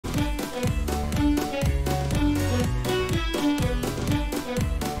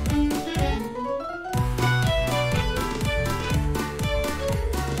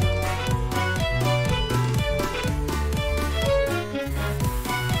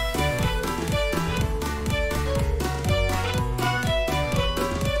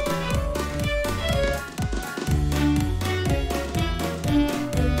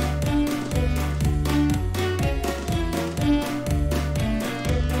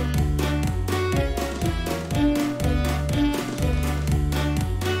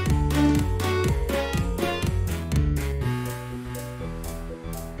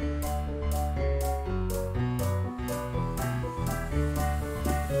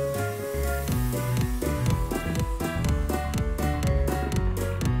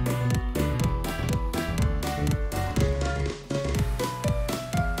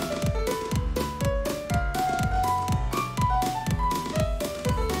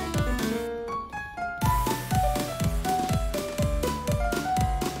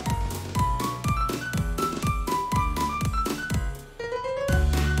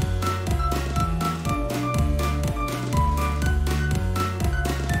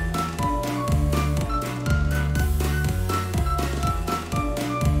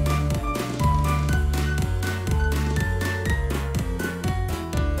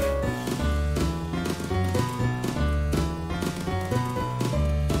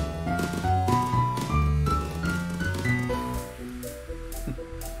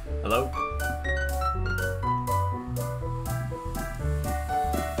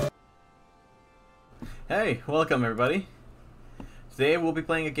Hey, welcome everybody. Today we'll be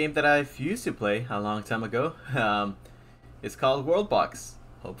playing a game that I've used to play a long time ago. It's called Worldbox.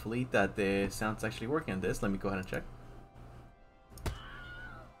 Hopefully that the sound's actually working on this. Let me go ahead and check.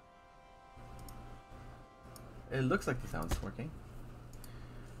 It looks like the sound's working.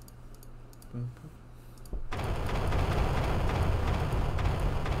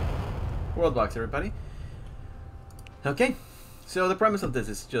 Worldbox, everybody. Okay, so the premise of this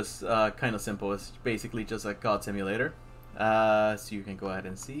is just kind of simple. It's basically just a COD simulator. So you can go ahead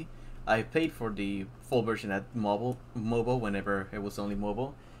and see. I paid for the full version at mobile whenever it was only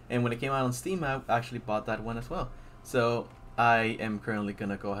mobile, and when it came out on Steam, I actually bought that one as well. So I am currently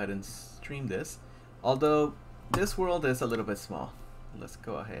gonna go ahead and stream this, although this world is a little bit small. Let's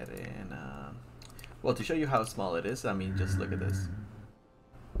go ahead and well, to show you how small it is, I mean, just look at this.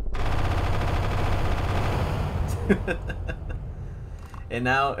 And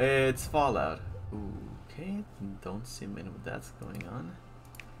now it's Fallout. Okay, don't see many of that's going on.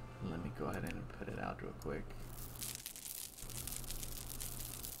 Let me go ahead and put it out real quick.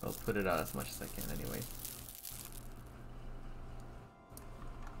 I'll put it out as much as I can anyway.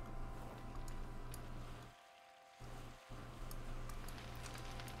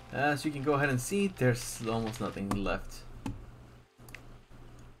 As you can go ahead and see, there's almost nothing left.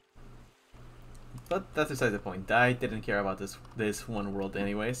 But that's beside the point. I didn't care about this one world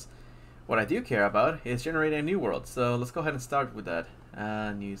anyways. What I do care about is generating a new world. So let's go ahead and start with that.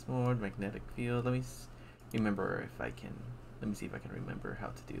 News mode, magnetic field. Let me remember if I can. Let me see if I can remember how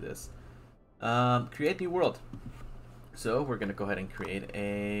to do this. Create new world. So we're gonna go ahead and create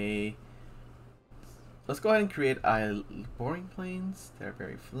a. Let's go ahead and create boring plains. They're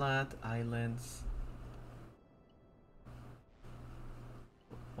very flat. Islands.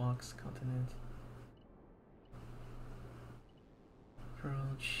 Box continent.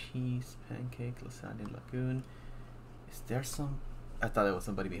 Pearl, cheese, pancake, lasagna, lagoon. Is there some? I thought there was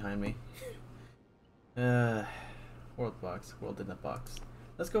somebody behind me. World box, world in a box.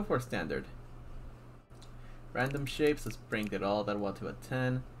 Let's go for standard. Random shapes, let's bring that one to a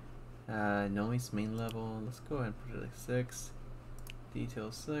 10. Noise, main level, let's go ahead and put it like 6.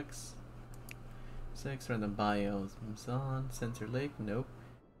 Detail 6. 6, random biomes on. Center lake, nope.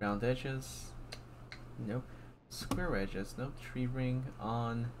 Round edges, nope. Square edges, nope. Tree ring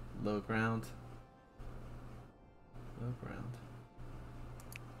on. Low ground. Low ground.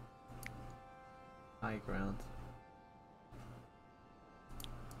 High ground.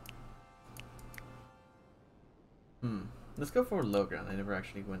 Let's go for low ground. I never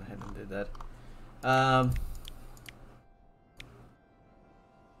actually went ahead and did that.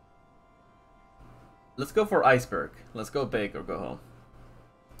 Let's go for iceberg. Let's go big or go home.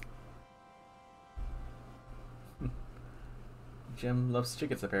 Jim loves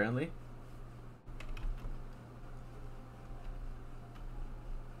chickens apparently.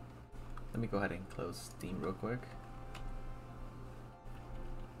 Let me go ahead and close Steam real quick.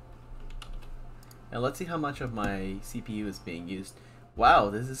 And let's see how much of my CPU is being used. Wow,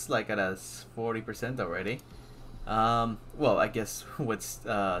 this is like at a 40% already. Well, I guess with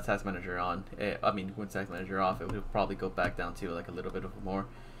Task Manager on, with Task Manager off, it would probably go back down to like a little bit of a more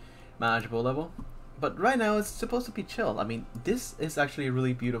manageable level. But right now it's supposed to be chill. I mean, this is actually a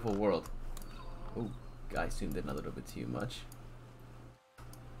really beautiful world. Oh, I zoomed in a little bit too much.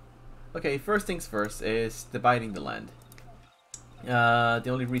 Okay, first things first is dividing the land.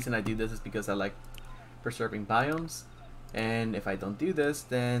 The only reason I do this is because I like preserving biomes, and if I don't do this,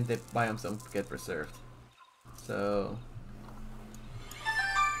 then the biomes don't get preserved. So,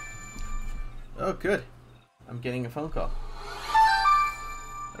 oh good, I'm getting a phone call.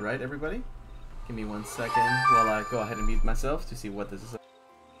 Alright everybody, give me 1 second while I go ahead and mute myself to see what this is.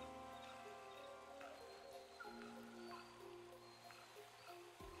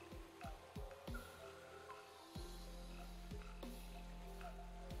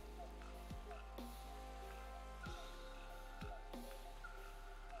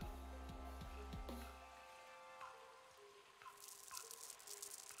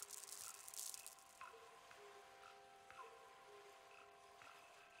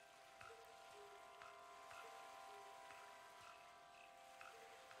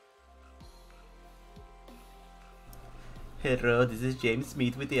 Hello, this is James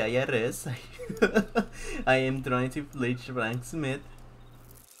Smith with the IRS. I am trying to reach Frank Smith.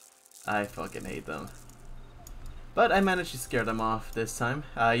 I fucking hate them. But I managed to scare them off this time.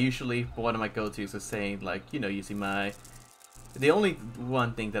 Usually one of my go-tos is saying, like, you know, using my... The only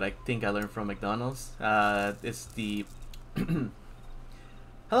one thing that I think I learned from McDonald's is the... Hello,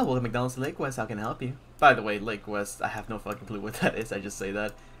 welcome to McDonald's Lake West, how can I help you? By the way, Lake West, I have no fucking clue what that is, I just say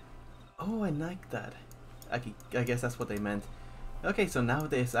that. Oh, I like that. I guess that's what they meant. Okay, so now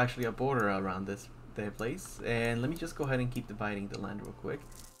there's actually a border around this place, and let me just go ahead and keep dividing the land real quick,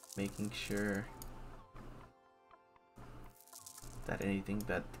 making sure that anything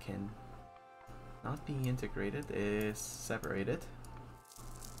that can not be integrated is separated.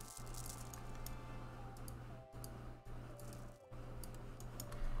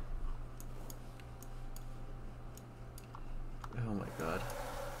 Oh my god.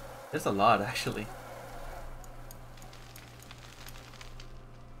 There's a lot actually.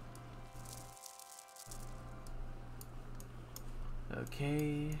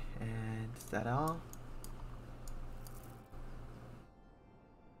 Okay, and is that all?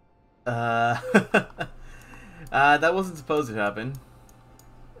 That wasn't supposed to happen.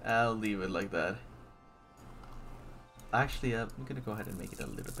 I'll leave it like that. Actually, I'm gonna go ahead and make it a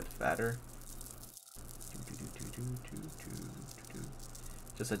little bit fatter.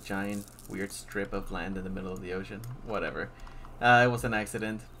 Just a giant weird strip of land in the middle of the ocean. Whatever. It was an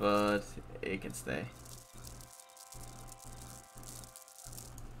accident, but it can stay.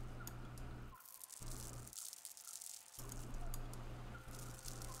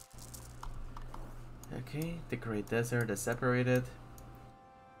 Okay, the Great Desert is separated.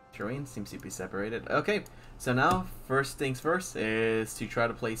 Terrain seems to be separated. Okay, so now first things first is to try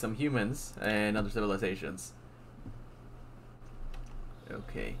to play some humans and other civilizations.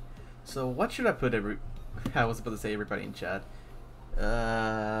 Okay, so what should I put I was about to say everybody in chat.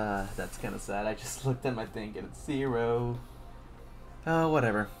 That's kind of sad. I just looked at my thing and it's 0.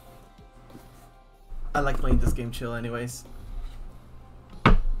 Whatever. I like playing this game chill anyways.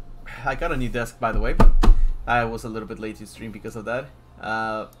 I got a new desk, by the way. I was a little bit late to stream because of that.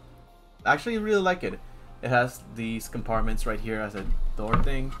 Actually really like it. It has these compartments right here as a door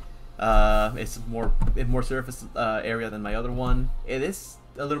thing. It's more surface area than my other one. It is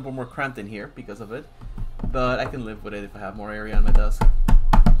a little bit more cramped in here because of it, but I can live with it if I have more area on my desk.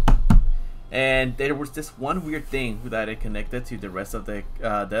 And there was this one weird thing that it connected to the rest of the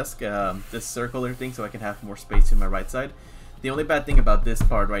desk, this circular thing, so I can have more space to my right side. The only bad thing about this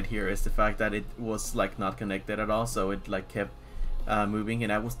part right here is the fact that it was like not connected at all, so it like kept moving,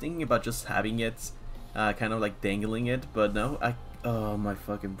 and I was thinking about just having it kind of like dangling it, but no, oh my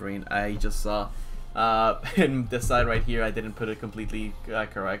fucking brain, I just saw in this side right here I didn't put it completely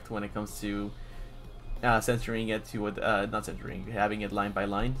correct when it comes to censoring it to not censoring, having it line by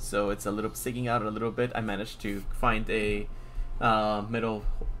line, so it's a little sticking out a little bit. I managed to find a some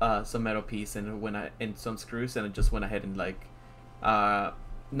metal piece and some screws, and I just went ahead and like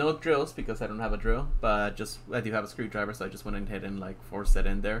no drills because I don't have a drill, but I do have a screwdriver, so I just went ahead and like forced it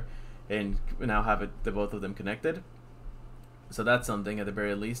in there, and now have the both of them connected. So that's something at the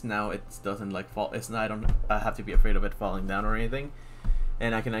very least. Now it doesn't like fall. I don't have to be afraid of it falling down or anything,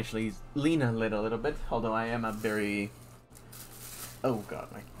 and I can actually lean on it a little bit. Although I am a very oh god,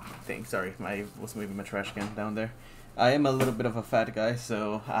 my thing. Sorry, I was moving my trash can down there. I am a little bit of a fat guy,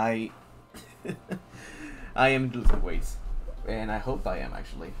 so I am losing weight, and I hope I am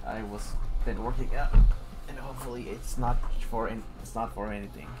actually. I was been working out, and hopefully it's not for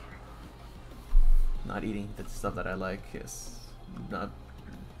anything. Not eating the stuff that I like is not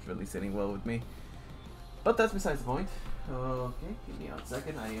really sitting well with me, but that's besides the point. Okay, give me a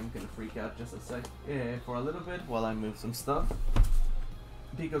second. I am gonna freak out just a sec for a little bit while I move some stuff.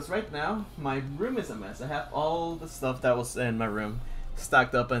 Because right now, my room is a mess. I have all the stuff that was in my room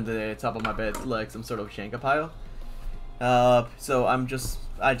stacked up on the top of my bed like some sort of Jenga pile. So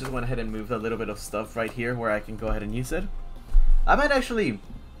I just went ahead and moved a little bit of stuff right here where I can go ahead and use it. I might actually,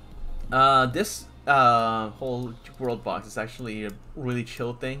 this whole world box is actually a really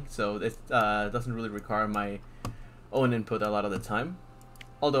chill thing, so it doesn't really require my own input a lot of the time.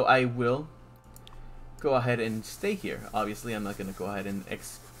 Although I will go ahead and stay here. Obviously, I'm not gonna go ahead and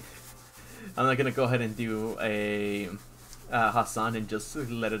do a Hassan and just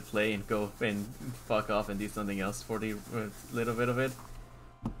let it play and go and fuck off and do something else for the little bit of it.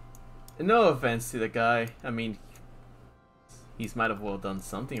 No offense to the guy. I mean, he's might have well done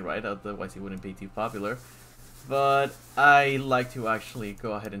something right, otherwise he wouldn't be too popular. But I like to actually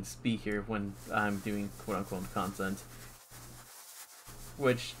go ahead and speak here when I'm doing quote-unquote content.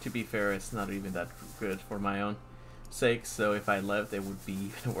 Which, to be fair, is not even that good for my own sake, so if I left, it would be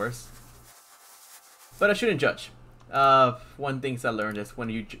even worse. But I shouldn't judge. One thing I learned is when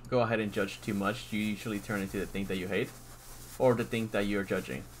you go ahead and judge too much, you usually turn into the thing that you hate, or the thing that you're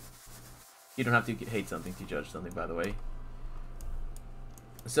judging. You don't have to hate something to judge something, by the way.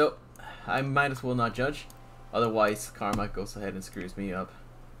 So, I might as well not judge, otherwise karma goes ahead and screws me up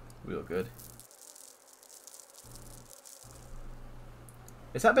real good.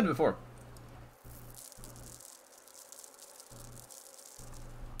 It's happened before.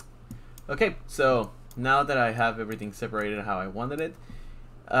 Okay, so now that I have everything separated how I wanted it,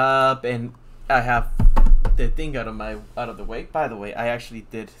 and I have the thing out of the way. By the way, I actually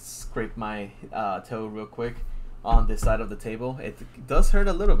did scrape my toe real quick on this side of the table. It does hurt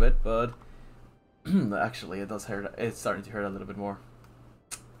a little bit, but actually it does hurt. It's starting to hurt a little bit more.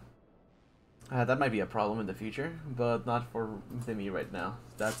 That might be a problem in the future, but not for the me right now.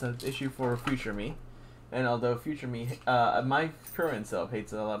 That's an issue for future me. And although future me, my current self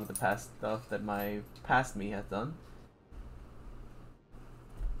hates a lot of the past stuff that my past me has done.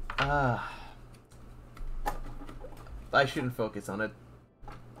 I shouldn't focus on it.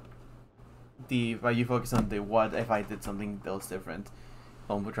 While you focus on the what if I did something else different,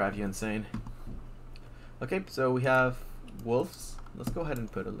 home would drive you insane. Okay, so we have wolves. Let's go ahead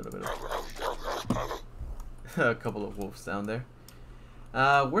and put a little bit of a couple of wolves down there.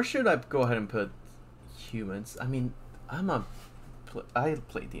 Where should I go ahead and put humans? I mean, I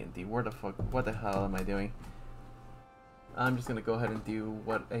play D&D. What the hell am I doing? I'm just gonna go ahead and do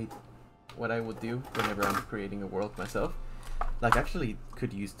what I would do whenever I'm creating a world myself. Like, actually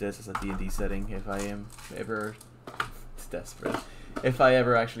could use this as a D&D setting if I am ever desperate. If I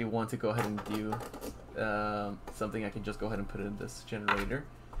ever actually want to go ahead and do something, I can just go ahead and put it in this generator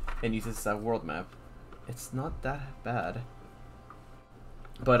and use this as a world map. It's not that bad.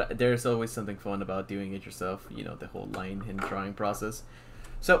 But there's always something fun about doing it yourself, you know, the whole line and drawing process.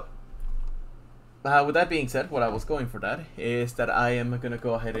 So, with that being said, what I was going for that is that I am going to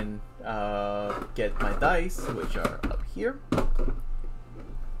go ahead and get my dice, which are up here,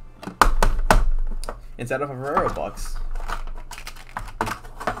 inside of a Ferrero box.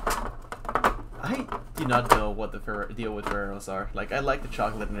 I do not know what the deal with Ferreros are. Like, I like the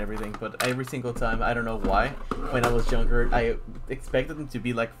chocolate and everything, but every single time, I don't know why, when I was younger, I expected them to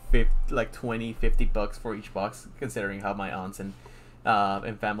be like 20, 50 bucks for each box, considering how my aunts and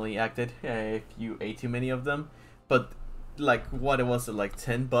family acted if you ate too many of them. But like, what it was, like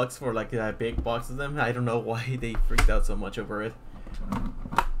 10 bucks for like a big box of them. I don't know why they freaked out so much over it.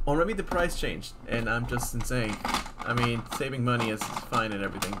 Or maybe the price changed and I'm just insane. I mean, saving money is fine and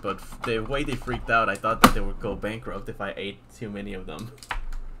everything, but the way they freaked out, I thought that they would go bankrupt if I ate too many of them.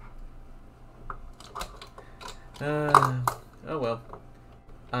 Oh well.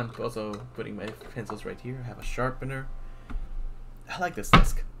 I'm also putting my pencils right here. I have a sharpener. I like this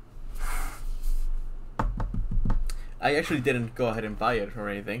desk. I actually didn't go ahead and buy it or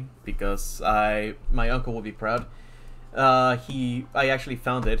anything because my uncle will be proud. I actually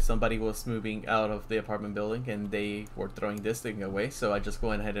found it. Somebody was moving out of the apartment building and they were throwing this thing away, so I just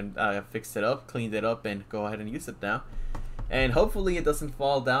went ahead and fixed it up, cleaned it up, and go ahead and use it now. And hopefully it doesn't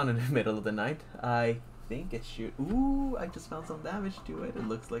fall down in the middle of the night. I think it should. Ooh, I just found some damage to it. It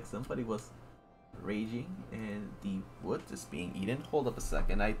looks like somebody was raging and the wood is being eaten. Hold up a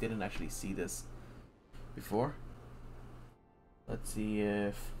second, I didn't actually see this before. Let's see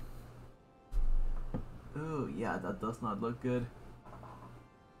if... Oh yeah, that does not look good.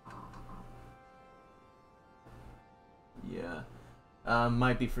 Yeah,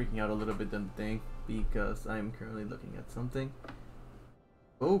 might be freaking out a little bit on the thing because I'm currently looking at something.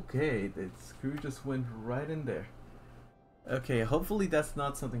 Okay, the screw just went right in there. Okay, hopefully that's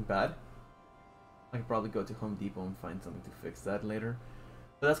not something bad. I can probably go to Home Depot and find something to fix that later.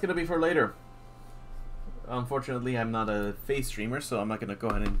 But that's gonna be for later. Unfortunately, I'm not a face streamer, so I'm not gonna go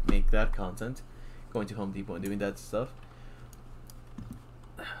ahead and make that content. Going to Home Depot and doing that stuff.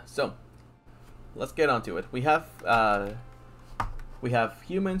 So, let's get on to it. We have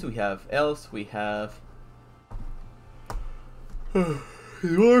humans, we have elves, we have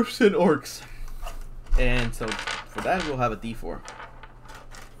dwarves and orcs. And so, for that, we'll have a D4.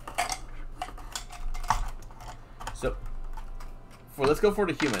 So, let's go for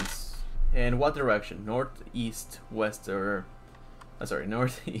the humans. In what direction? North, east, west, or... sorry,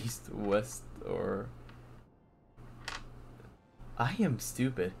 north, east, west, or... I am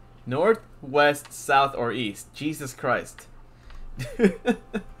stupid. North, west, south, or east. Jesus Christ.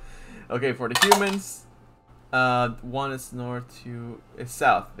 Okay, for the humans, one is north, two is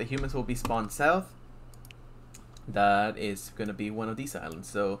south. The humans will be spawned south. That is gonna be one of these islands.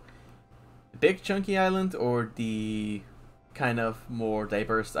 So, the big chunky island or the kind of more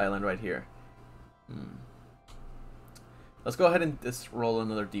diverse island right here. Let's go ahead and just roll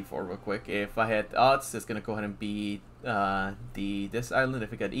another d4 real quick. If I had odds, it's gonna go ahead and be this island.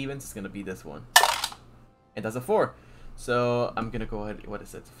 If we get evens, it's gonna be this one. And that's a 4. So I'm gonna go ahead. What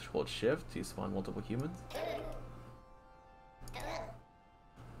is it? Hold shift to spawn multiple humans.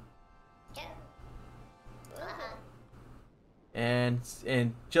 And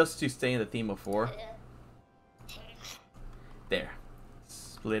just to stay in the theme of 4. There.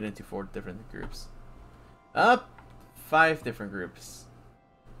 split into 4 different groups. Up 5 different groups.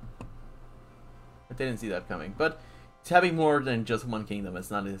 I didn't see that coming, but having more than just one kingdom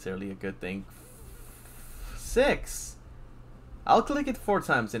is not necessarily a good thing. 6. I'll click it 4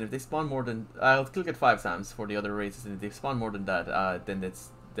 times, and if they spawn more than... I'll click it 5 times for the other races, and if they spawn more than that, then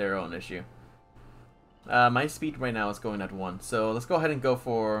it's their own issue. My speed right now is going at 1, so let's go ahead and go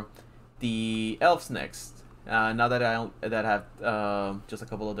for the elves next. Now that I have just a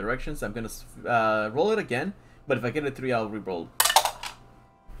couple of directions, I'm gonna roll it again, but if I get a 3, I'll re-roll.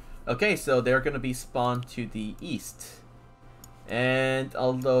 Okay, so they're gonna be spawned to the east. And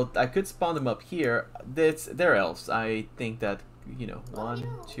although I could spawn them up here, they're elves. I think that, you know, 1,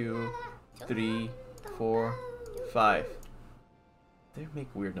 2, 3, 4, 5. They make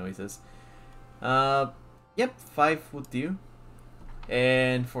weird noises. Yep, 5 would do.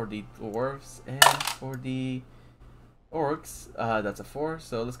 And for the dwarves and for the orcs, that's a 4.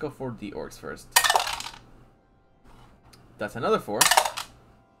 So let's go for the orcs first. That's another 4.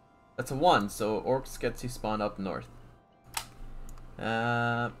 That's a 1, so orcs get to spawn up north.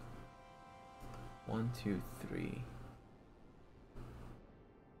 1, 2, 3.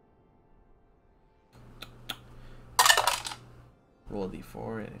 Roll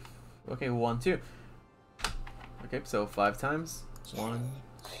d4 and if okay, 1, 2. Okay, so 5 times. 1,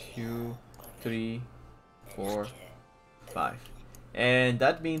 2, 3, 4, 5. And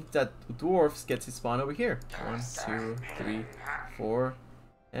that means that dwarves get to spawn over here. 1, 2, 3, 4,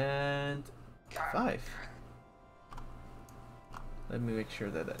 and 5. Let me make sure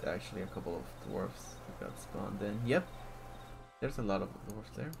that actually a couple of dwarves got spawned in. Yep, there's a lot of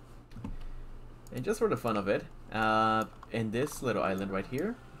dwarves there. And just for the fun of it, in this little island right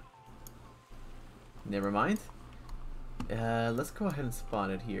here, never mind. Let's go ahead and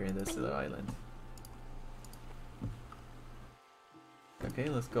spawn it here in this little island. Okay,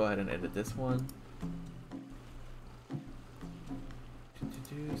 let's go ahead and edit this one.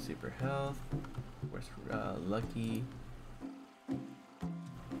 Super health. Where's lucky?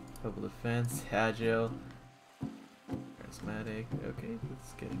 Double defense, agile, charismatic. Okay,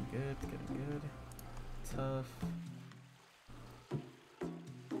 it's getting good, getting good. Tough.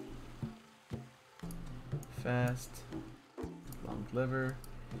 Fast. Long liver.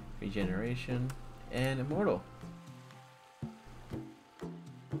 Regeneration. And immortal.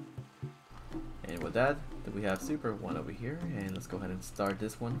 And with that, we have super 1 over here. And let's go ahead and start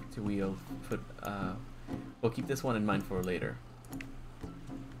this one. So we'll keep this one in mind for later.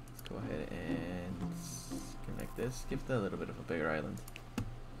 Let's go ahead and connect this. Give it a little bit of a bigger island.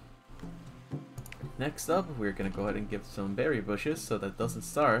 Next up, we're gonna go ahead and give some berry bushes so that it doesn't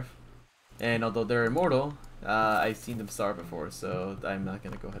starve. And although they're immortal, I've seen them starve before, so I'm not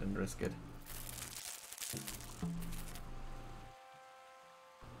gonna go ahead and risk it.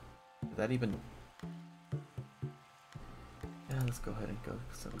 Is that even... Yeah, let's go ahead and go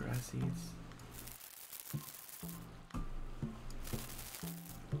some grass seeds.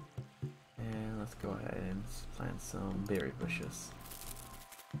 And let's go ahead and plant some berry bushes.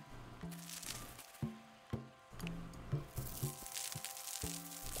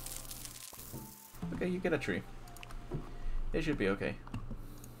 Okay, you get a tree. It should be okay.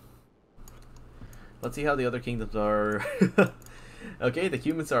 Let's see how the other kingdoms are. Okay, the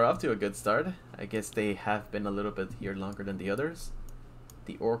humans are off to a good start. I guess they have been a little bit here longer than the others.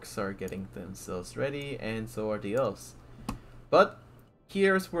 The orcs are getting themselves ready, and so are the elves. But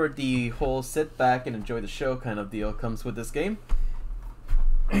here's where the whole sit back and enjoy the show kind of deal comes with this game.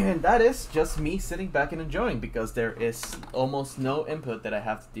 And that is just me sitting back and enjoying, because there is almost no input that I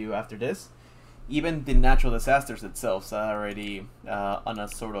have to do after this. Even the natural disasters itself are already on a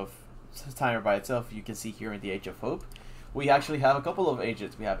sort of timer by itself. You can see here in the Age of Hope. We actually have a couple of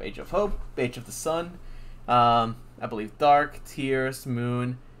ages. We have Age of Hope, Age of the Sun, I believe Dark, Tears,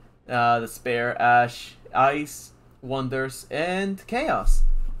 Moon, Despair, Ash, Ice, Wonders, and Chaos.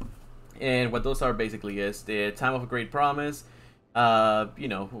 And what those are basically is the Time of a Great Promise, you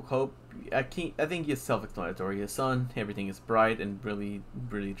know, Hope. I think it's self-explanatory. The sun, everything is bright and really,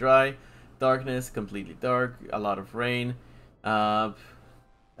 really dry. Darkness, completely dark. A lot of rain. I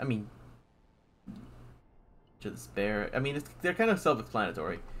mean, Despair. I mean, they're kind of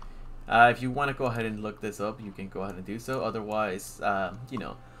self-explanatory. If you want to go ahead and look this up, you can go ahead and do so. Otherwise, you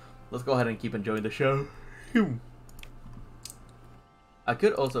know, let's go ahead and keep enjoying the show. I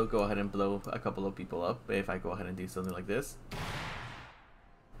could also go ahead and blow a couple of people up if I go ahead and do something like this.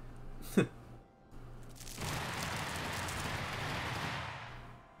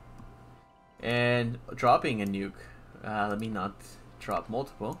 And dropping a nuke, let me not drop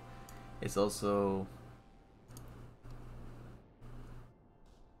multiple, it's also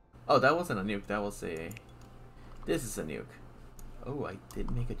Oh, that wasn't a nuke. That was a... This is a nuke. Oh, I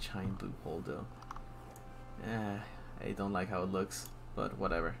did make a giant blue hole though. I don't like how it looks, but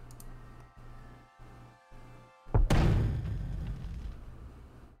whatever.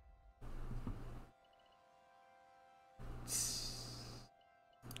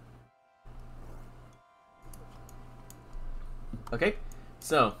 Okay,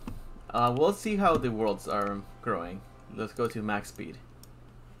 so we'll see how the worlds are growing. Let's go to max speed.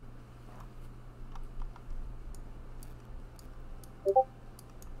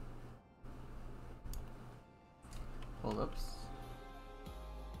 Hold ups.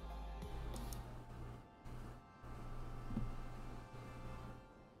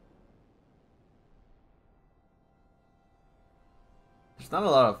 There's not a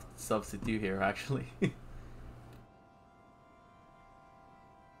lot of stuff to do here, actually.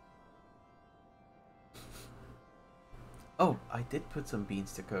 Oh, I did put some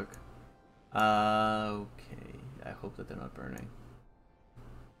beans to cook. Okay. I hope that they're not burning.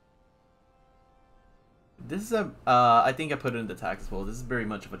 This is a, I think I put it in the tag as well. This is very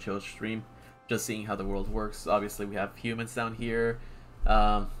much of a chill stream. Just seeing how the world works. Obviously, we have humans down here.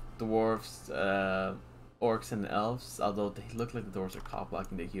 Dwarves, orcs, and elves. Although they look like the dwarves are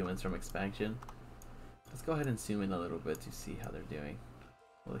cop-blocking the humans from expansion. Let's go ahead and zoom in a little bit to see how they're doing.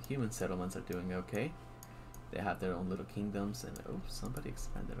 Well, the human settlements are doing okay. They have their own little kingdoms, and oh, somebody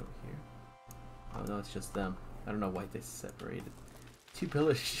expanded over here. Oh no, it's just them. I don't know why they separated. Two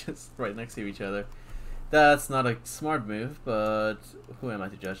pillars just right next to each other. That's not a smart move, but who am I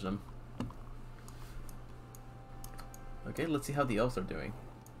to judge them? Okay, let's see how the elves are doing.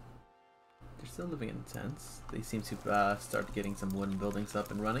 They're still living in tents. They seem to start getting some wooden buildings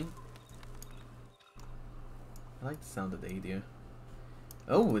up and running. I like the sound that they do.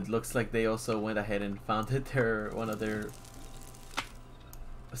 Oh, it looks like they also went ahead and founded one of their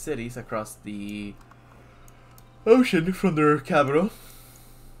cities across the ocean from their capital.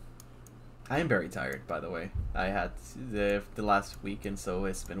 I am very tired, by the way. I had the last week, and so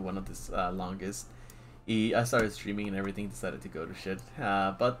it's been one of the longest. I started streaming and everything, decided to go to shit.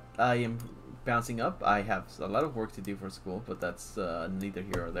 But I am bouncing up. I have a lot of work to do for school, but that's neither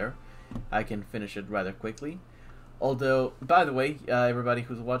here or there. I can finish it rather quickly. Although, by the way, everybody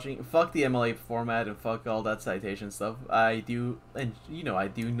who's watching, fuck the MLA format and fuck all that citation stuff. I do, and you know, I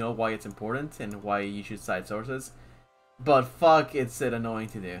do know why it's important and why you should cite sources. But fuck, it's annoying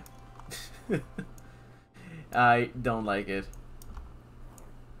to do. I don't like it.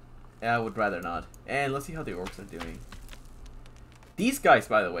 I would rather not. And let's see how the orcs are doing. These guys,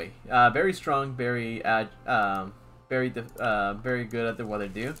 by the way, very strong, very very good at what they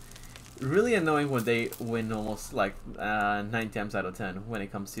do. Really annoying when they win almost like 9 times out of 10 when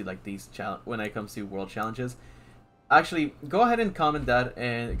it comes to like these world challenges. Actually, go ahead and comment that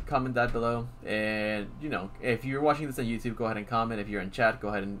below. And you know, if you're watching this on YouTube, go ahead and comment. If you're in chat, go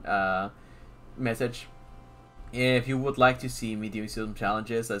ahead and message. If you would like to see me doing some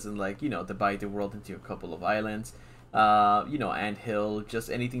challenges, as in like, you know, divide the world into a couple of islands, you know, anthill, just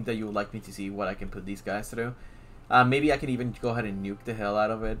anything that you would like me to see, what I can put these guys through. Maybe I can even go ahead and nuke the hell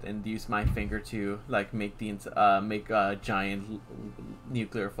out of it and use my finger to like make a giant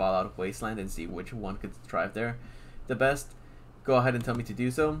nuclear fallout wasteland and see which one could thrive there the best. Go ahead and tell me to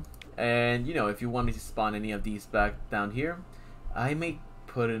do so. And you know, if you want me to spawn any of these back down here, I may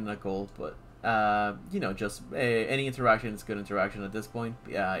put in a goal, but you know, just any interaction is good interaction at this point.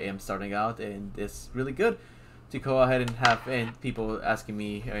 I am starting out, and it's really good to go ahead and have people asking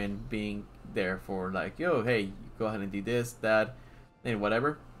me and being there for like, yo, hey, go ahead and do this, that, and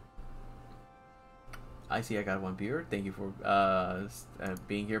whatever. I see I got one beer. Thank you for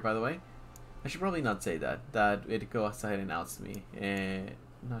being here, by the way. I should probably not say that. That it goes ahead and outs me.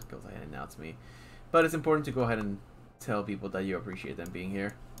 Not goes ahead and outs me. But it's important to go ahead and tell people that you appreciate them being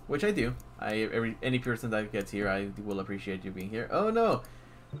here. Which I do. Any person that gets here, I will appreciate you being here. Oh no!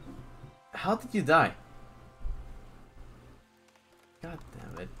 How did you die? God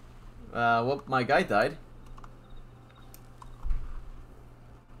damn it. Well, my guy died.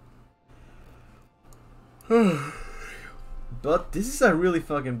 But this is a really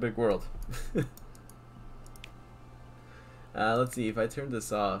fucking big world. Let's see, if I turn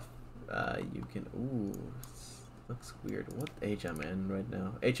this off, you can... Ooh, looks weird. What age am I in right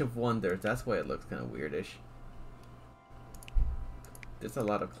now? Age of Wonder, that's why it looks kind of weirdish. There's a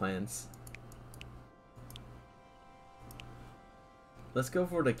lot of clans. Let's go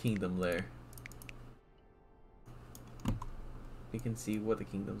for the kingdom layer. We can see what the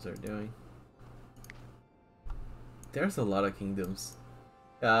kingdoms are doing. There's a lot of kingdoms.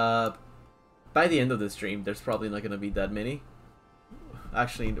 By the end of the stream, there's probably not going to be that many.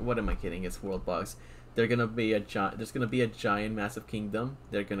 actually, what am I kidding? It's World Box. They're gonna be a giant. There's gonna be a giant, massive kingdom.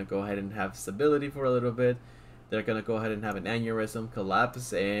 They're gonna go ahead and have stability for a little bit. They're gonna go ahead and have an aneurysm,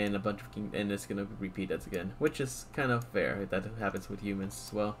 collapse, and a bunch of and it's gonna repeat that again, which is kind of fair. That happens with humans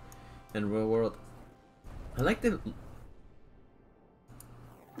as well in real world. I like the.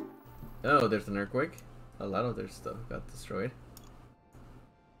 Oh, there's an earthquake. A lot of their stuff got destroyed.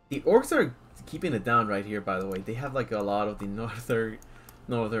 The orcs are keeping it down right here, by the way. They have like a lot of the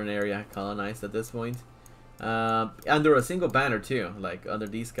northern area colonized at this point. Under a single banner too. Like under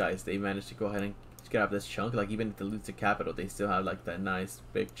these guys, they managed to go ahead and grab this chunk. Like even if they lose the capital, they still have like that nice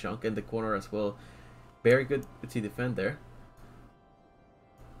big chunk in the corner as well. Very good to defend there.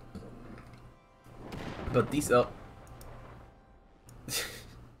 But these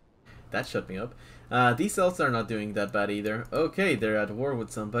that shut me up. These elves are not doing that bad either. Okay, they're at war with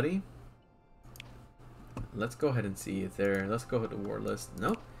somebody. Let's go ahead and see if they're... Let's go with the war list.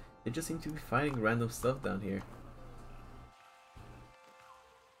 Nope. They just seem to be fighting random stuff down here.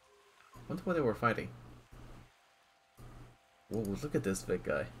 Wonder what they were fighting. Whoa, look at this big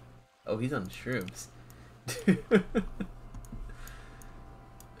guy. Oh, he's on shrooms.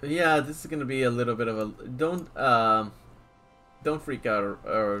 Yeah, this is gonna be a little bit of a... Don't freak out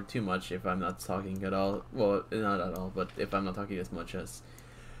or too much if I'm not talking at all. Well, not at all, but if I'm not talking as much as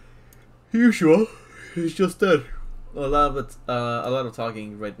usual. It's just that a lot of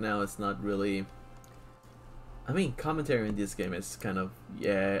talking right now is not really. I mean, commentary in this game is kind of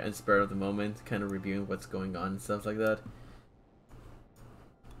and spur of the moment, kind of reviewing what's going on and stuff like that.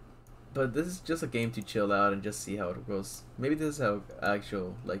 But this is just a game to chill out and just see how it goes. Maybe this is how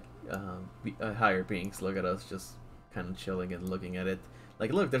actual higher beings look at us, just kind of chilling and looking at it.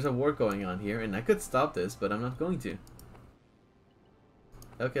 Like, look, there's a war going on here, and I could stop this, but I'm not going to.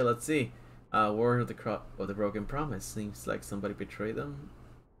 Okay, let's see. War of the Broken Promise. Seems like somebody betrayed them.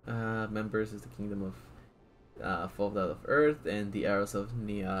 Members of the Kingdom of Fall Out of Earth and the Arrows of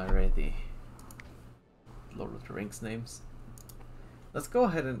Niareti. Lord of the Rings names. Let's go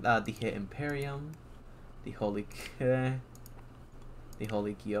ahead and the Imperium, the Holy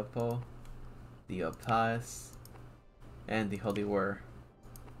Kyopo, the Opaz, and the Holy War,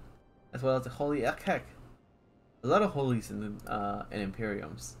 as well as the Holy Ekhek. A lot of holies in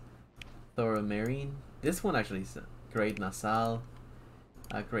Imperiums. Thoromarine. This one actually is Great Nasal,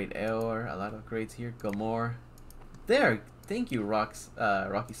 Great Eor. A lot of greats here. Gomor. There. Thank you,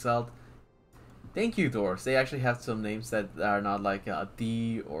 Rocky Salt. Thank you, Dwarves. They actually have some names that are not like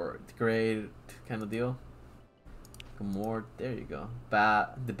D or Great kind of deal. Gomor. There you go.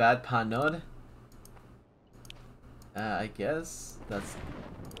 The Bad Panod. I guess that's...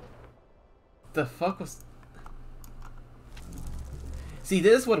 The fuck was... See,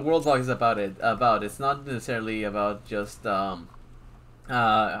 this is what Worldbox is about. It's not necessarily about just hyper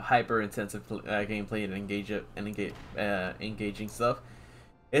intensive gameplay and engaging stuff.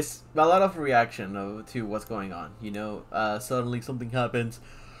 It's a lot of reaction to what's going on. You know, suddenly something happens.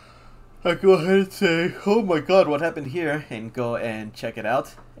 I go ahead and say, "Oh my God, what happened here?" and go and check it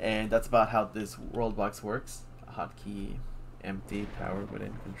out. And that's about how this Worldbox works. Hotkey, empty, power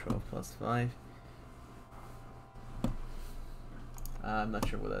within control +5. I'm not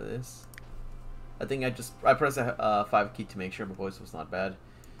sure what that is. I think I pressed a 5 key to make sure my voice was not bad.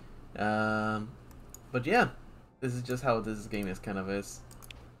 But yeah, this is just how this game is.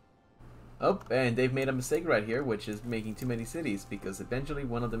 Oh, and they've made a mistake right here, which is making too many cities, because eventually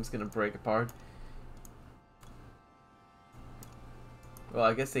one of them is gonna break apart. Well,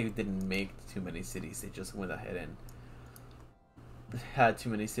 I guess they didn't make too many cities. They just went ahead and had too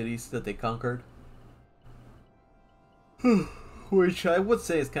many cities that they conquered. Which I would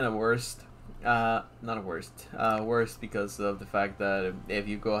say is kind of worst. Not worst. Worst because of the fact that if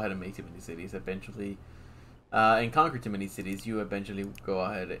you go ahead and make too many cities, eventually, and conquer too many cities, you eventually go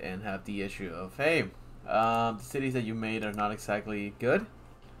ahead and have the issue of, hey, the cities that you made are not exactly good.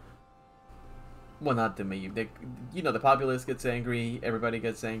 Well, not the you know, the populace gets angry, everybody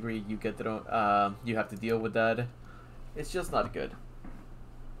gets angry, you get you have to deal with that. It's just not good.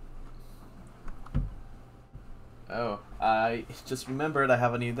 Oh, I just remembered I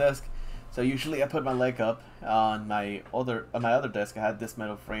have a new desk. So usually I put my leg up on my other desk. I had this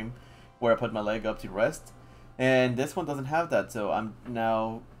metal frame where I put my leg up to rest, and this one doesn't have that. So I'm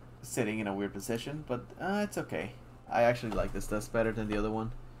now sitting in a weird position, but it's okay. I actually like this desk better than the other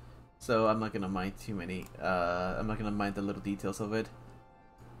one, so I'm not gonna mind too many. I'm not gonna mind the little details of it.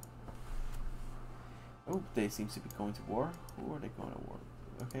 Oh, they seem to be going to war. Who are they going to war?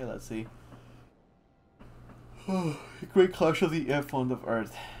 Okay, let's see. Great Clash of the Fond of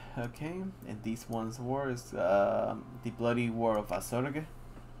Earth. Okay, and these ones war is the Bloody War of Azorge.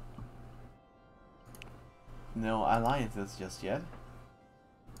 No alliances just yet.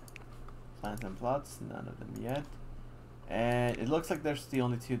 Plans and plots, none of them yet. And it looks like there's the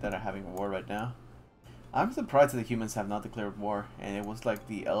only two that are having war right now. I'm surprised that the humans have not declared war, and it was like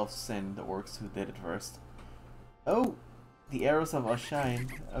the elves and the orcs who did it first. Oh, the Arrows of Ashine.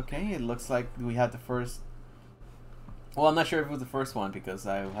 Okay, it looks like we had the first. Well, I'm not sure if it was the first one because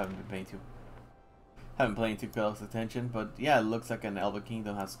I haven't been paying too close attention. But yeah, it looks like an Elven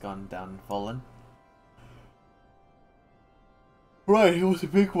Kingdom has gone down and fallen. Right, it was a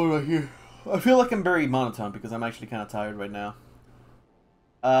big one right here. I feel like I'm very monotone because I'm actually kind of tired right now.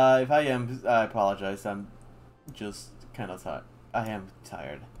 If I am, I apologize. I'm just kind of tired. I am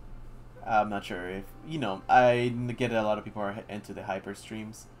tired. I'm not sure if, you know, I get a lot of people are into the hyper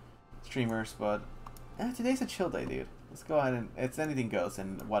streamers, but today's a chill day, dude. Let's go ahead and, it's anything goes,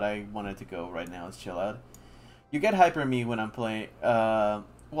 and what I wanted to go right now is chill out. You get hyper me when I'm playing, well,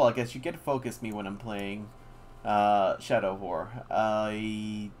 I guess you get focus me when I'm playing Shadow War.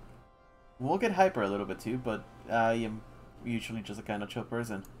 I will get hyper a little bit too, but I am usually just a kind of chill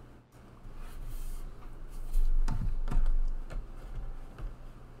person.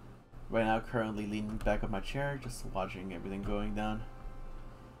 Right now, currently leaning back on my chair, just watching everything going down.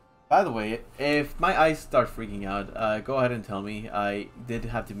 By the way, if my eyes start freaking out, go ahead and tell me. I did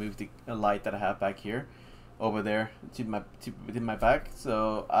have to move the light that I have back here, over there, to within my back,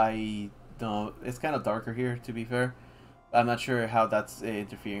 so I don't. It's kind of darker here, to be fair. I'm not sure how that's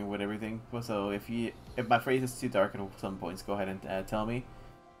interfering with everything. So if my face is too dark at some points, go ahead and tell me.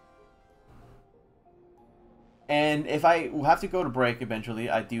 And if I have to go to break eventually,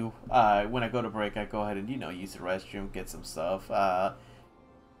 I do. When I go to break, I go ahead and, you know, use the restroom, get some stuff,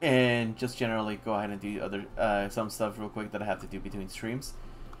 and just generally go ahead and do other some stuff real quick that I have to do between streams.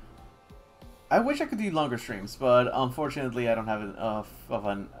 I wish I could do longer streams, but unfortunately, I don't have enough of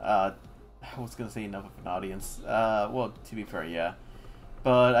an. I was gonna say enough of an audience. Well, to be fair, yeah,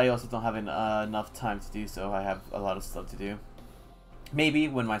 but I also don't have enough time to do so. I have a lot of stuff to do. Maybe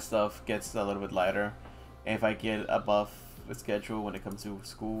when my stuff gets a little bit lighter. If I get above the schedule when it comes to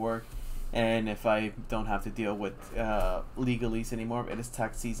schoolwork, and if I don't have to deal with legalese anymore. It is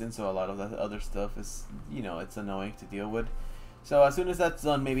tax season, so a lot of that other stuff is, you know, it's annoying to deal with. So as soon as that's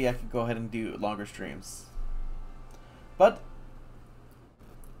done, maybe I could go ahead and do longer streams. But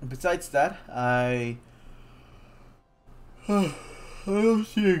besides that, I don't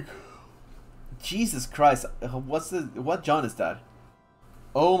think. Jesus Christ, what John is that?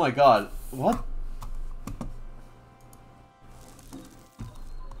 Oh my God, what?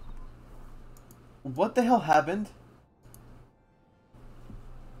 What the hell happened?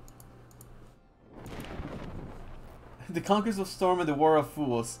 The Conquest of Storm and the War of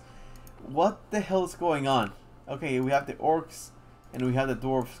Fools. What the hell is going on? Okay, we have the orcs and we have the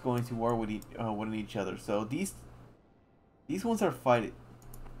dwarves going to war with each other. So these ones are fighting.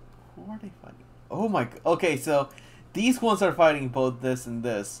 Who are they fighting? Oh my. Okay, so these ones are fighting both this and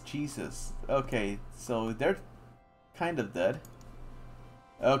this. Jesus. Okay, so they're kind of dead.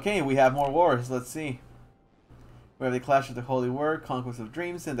 Okay, we have more wars. Let's see. We have the Clash of the Holy Word, Conquest of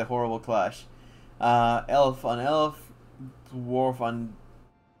Dreams, and the Horrible Clash. Elf on elf, dwarf on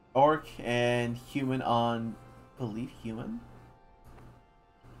orc, and human on, believe human?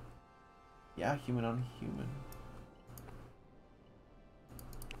 Yeah, human on human.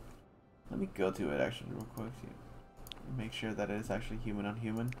 Let me go to it actually real quick to make sure that it is actually human on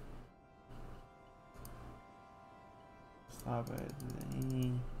human. Stop it.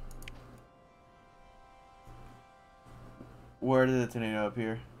 Where did the tornado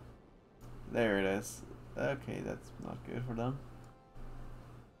appear? There it is. Okay, that's not good for them.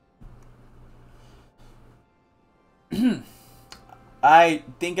 I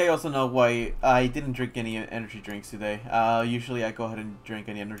think I also know why I didn't drink any energy drinks today. Usually I go ahead and drink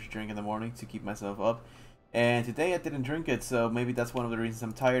any energy drink in the morning to keep myself up. And today I didn't drink it, so maybe that's one of the reasons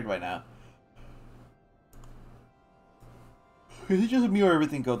I'm tired right now. Is it just me or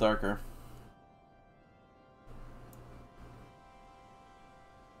everything go darker?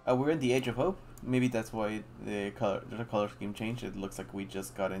 We're in the Age of Hope. Maybe that's why the color scheme changed. It looks like we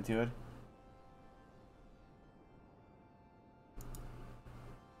just got into it.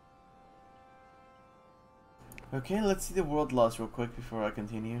 Okay, let's see the world loss real quick before I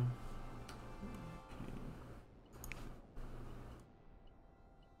continue.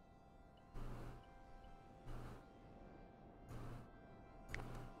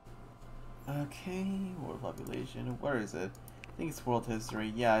 Okay, world population. Where is it? I think it's world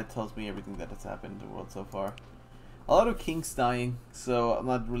history. Yeah, it tells me everything that has happened in the world so far. a lot of kings dying, so I'm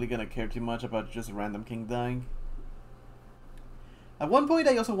not really gonna care too much about just a random king dying. At one point,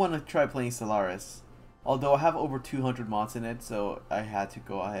 I also want to try playing Stellaris, although I have over 200 mods in it, so I had to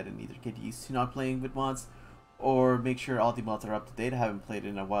go ahead and either get used to not playing with mods, or make sure all the mods are up to date. I haven't played it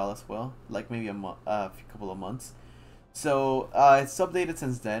in a while as well, like maybe a couple of months. So it's updated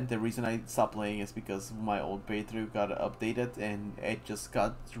since then. The reason I stopped playing is because my old playthrough got updated and it just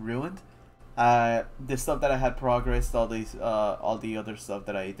got ruined. The stuff that I had progressed, all the other stuff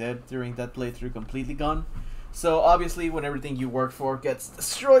that I did during that playthrough, completely gone. So obviously, when everything you work for gets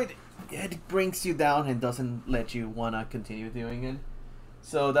destroyed, it brings you down and doesn't let you wanna continue doing it.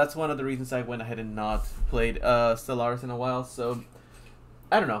 So that's one of the reasons I went ahead and not played Stellaris in a while. So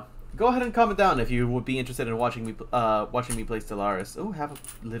I don't know. Go ahead and comment down if you would be interested in watching me play Stellaris. Oh, have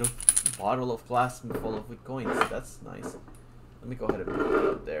a little bottle of glass full of coins. That's nice. Let me go ahead and put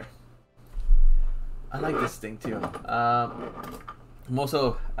that up there. I like this thing too.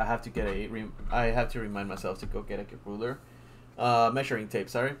 Also, I have to remind myself to go get a ruler, measuring tape.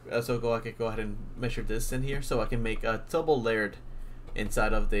 Sorry. So I can go ahead and measure this in here, so I can make a double layered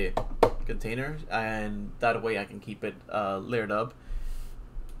inside of the container, and that way I can keep it layered up.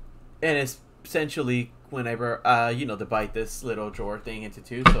 And it's essentially whenever divide this little drawer thing into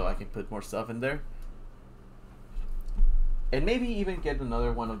two, so I can put more stuff in there. And maybe even get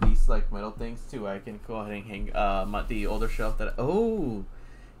another one of these like metal things too. I can go ahead and hang the older shelf that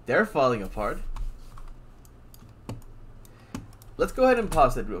they're falling apart. Let's go ahead and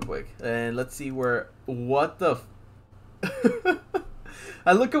pause it real quick and let's see what the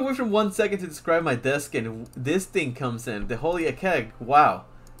I look away from 1 second to describe my desk and this thing comes in. The Holy Keg. Wow.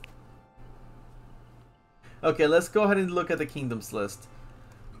 Okay, let's go ahead and look at the kingdoms list.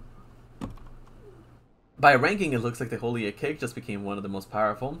 By ranking, it looks like the Holy Keg just became one of the most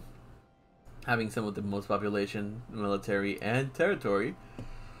powerful, having some of the most population, military, and territory.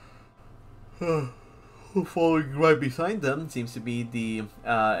 Following right behind them seems to be the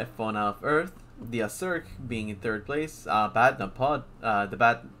Fauna of Earth, the Asurk being in third place, the Bad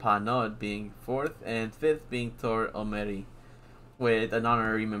Panod being fourth, and fifth being Tor Omeri, with an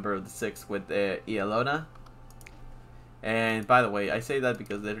honorary member of the sixth with Ialona. And by the way, I say that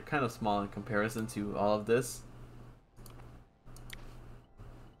because they're kind of small in comparison to all of this.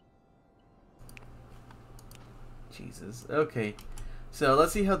 Jesus. Okay. So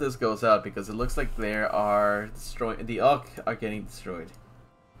let's see how this goes out, because it looks like they are destroying. The Uk are getting destroyed.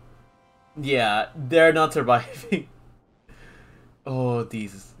 Yeah, they're not surviving. Oh,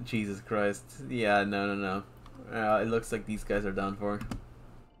 Jesus Christ. Yeah, no. It looks like these guys are done for.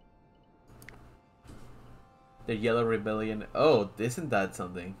 The Yellow Rebellion. Oh, isn't that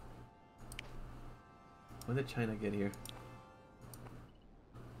something? When did China get here?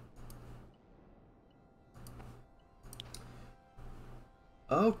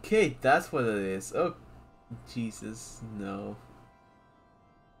 Okay, that's what it is. Oh, Jesus, no.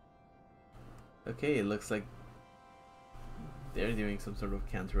 Okay, it looks like they're doing some sort of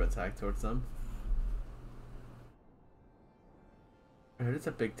counter-attack towards them. I heard it's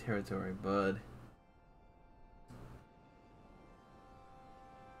a big territory, but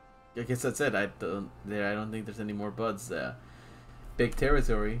I guess that's it. I don't think there's any more buds there. Big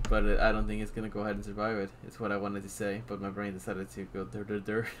territory, but I don't think it's gonna go ahead and survive it. It's what I wanted to say, but my brain decided to go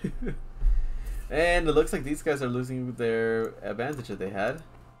der. And it looks like these guys are losing their advantage that they had.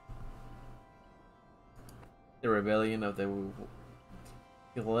 The rebellion of the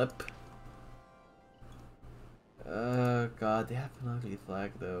Glip. God, they have an ugly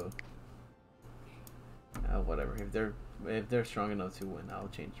flag though. Whatever. If they're strong enough to win, I'll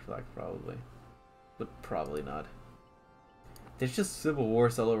change flag probably, but probably not. There's just civil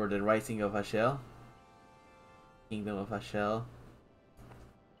wars all over. The Rising of Ashel, Kingdom of Ashel.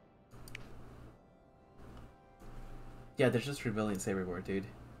 Yeah, there's just rebellions everywhere, dude.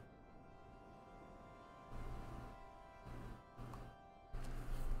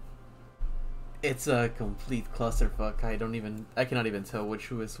 It's a complete clusterfuck. I cannot even tell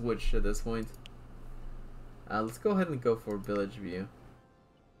which is which at this point. Let's go ahead and go for village view.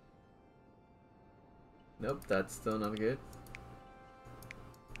 Nope, that's still not good.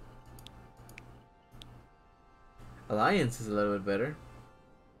 Alliance is a little bit better.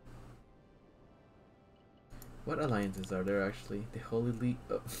 What alliances are there actually? The Holy League.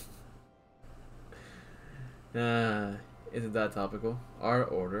 Oh. Isn't that topical? Our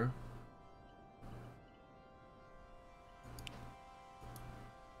order.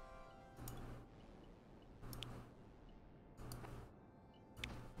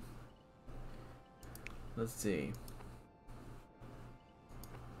 Let's see.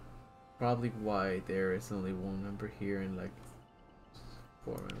 Probably why there is only one member here and like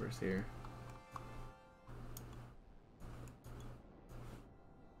 4 members here.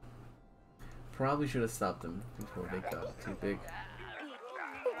 Probably should have stopped them before they got too big.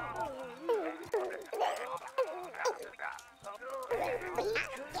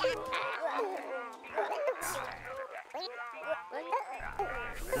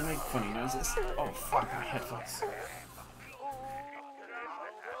 I make funny noises. Oh fuck, my headphones.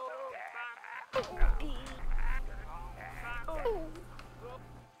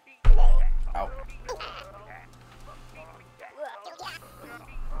 Ow.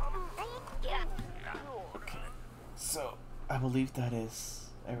 Okay, so I believe that is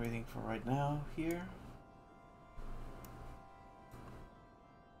everything for right now here.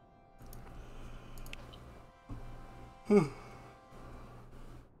 If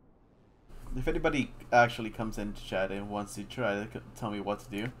anybody actually comes into chat and wants to try to tell me what to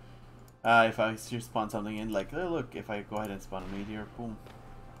do, if I spawn something in, like, oh, look, if I go ahead and spawn a meteor, boom.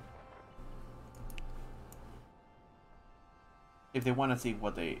 If they want to see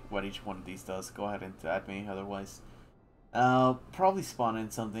what each one of these does, go ahead and add me. Otherwise, I'll probably spawn in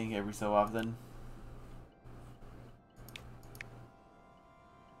something every so often.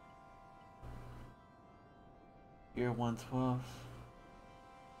 Year 112.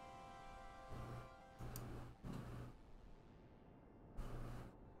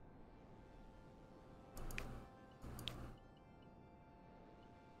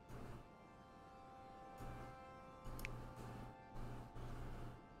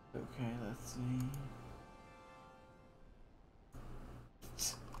 Okay, let's see.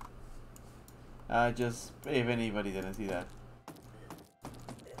 Just if anybody didn't see that.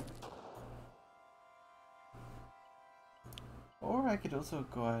 Or I could also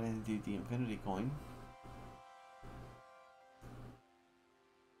go ahead and do the infinity coin.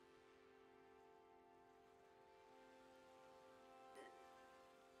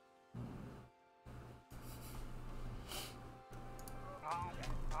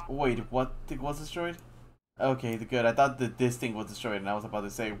 Wait, what thing was destroyed? Okay, good. I thought that this thing was destroyed, and I was about to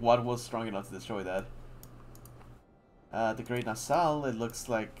say, what was strong enough to destroy that? The Great Nasal, it looks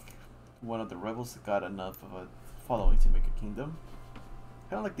like one of the rebels got enough of a following to make a kingdom.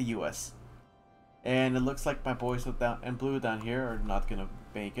 Kind of like the US. And it looks like my boys with down and blue down here are not gonna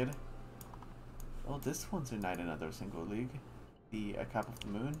make it. Oh, this one's a knight in another single league. The Cap of the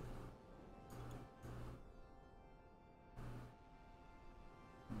Moon.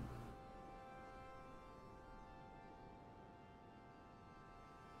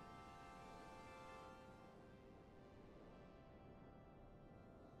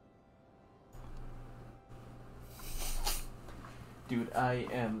 Dude, I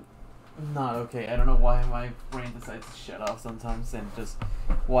am not okay. I don't know why my brain decides to shut off sometimes, and just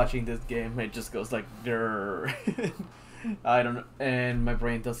watching this game, it just goes like, durr. I don't know, and my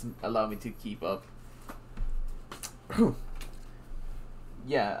brain doesn't allow me to keep up.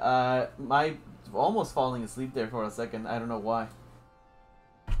 Yeah, my almost falling asleep there for a second. I don't know why.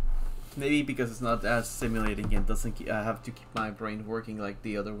 Maybe because it's not as simulating and doesn't have to keep my brain working like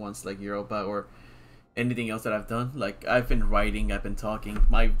the other ones, like Europa or anything else that I've done. Like, I've been writing, I've been talking.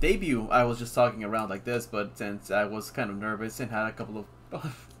 My debut, I was just talking around like this, but since I was kind of nervous and had a couple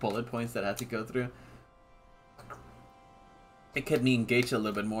of bullet points that I had to go through, it kept me engaged a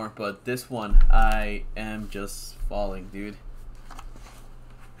little bit more. But this one, I am just falling, dude.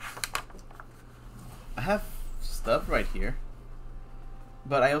 I have stuff right here,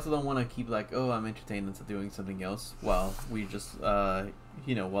 but I also don't want to keep like, oh, I'm entertained into doing something else while we just,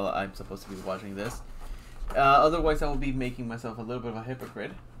 you know, while I'm supposed to be watching this. Otherwise, I will be making myself a little bit of a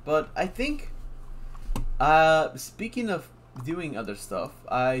hypocrite. But I think, speaking of doing other stuff,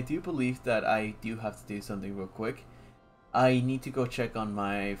 I do believe that I do have to do something real quick. I need to go check on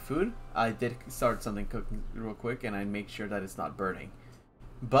my food. I did start something cooking real quick, and I make sure that it's not burning.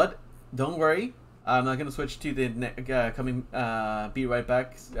 But don't worry, I'm not gonna switch to the coming be right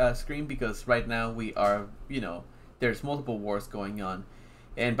back screen, because right now we are, you know, there's multiple wars going on.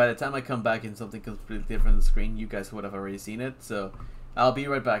 And by the time I come back in something completely different on the screen, you guys would have already seen it. So I'll be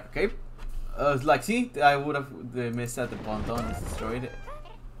right back, okay? Like, see, I would have missed that the Bonton is destroyed.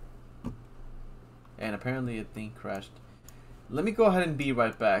 And apparently the thing crashed. Let me go ahead and be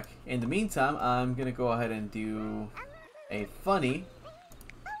right back. In the meantime, I'm going to go ahead and do a funny.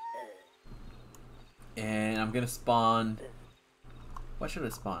 And I'm going to spawn... What should I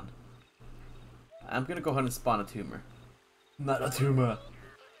spawn? I'm going to go ahead and spawn a tumor. Not a tumor.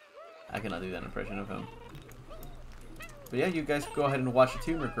 I cannot do that impression of him. But yeah, you guys go ahead and watch the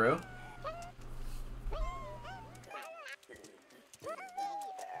tumor grow.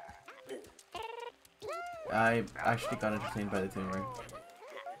 I actually got entertained by the tumor.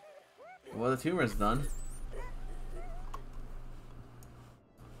 Well, the tumor's done.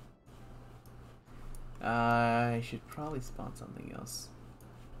 I should probably spawn something else.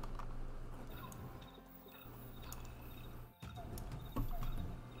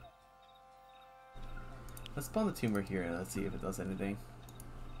 Let's spawn the tumor here and let's see if it does anything.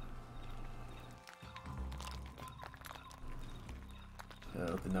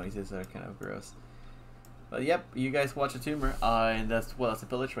 Oh, the noises are kind of gross. But yep, you guys watch the tumor, and that's, well, that's a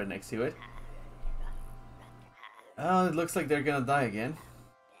village right next to it. Oh, it looks like they're gonna die again.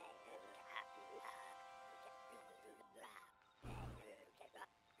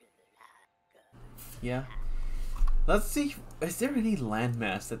 Yeah. Let's see, is there any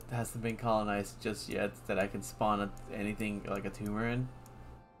landmass that hasn't been colonized just yet that I can spawn anything like a tumor in?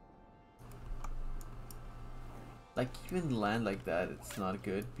 Like, even land like that, it's not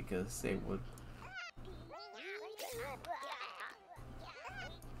good because they would...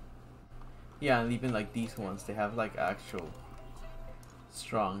 Yeah, and even like these ones, they have like actual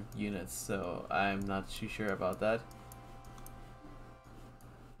strong units, so I'm not too sure about that.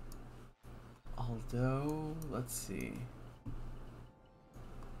 Although, let's see.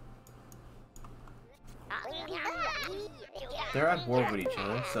 They're at war with each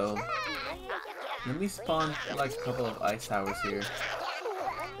other, so let me spawn like a couple of ice towers here.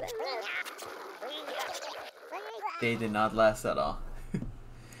 They did not last at all.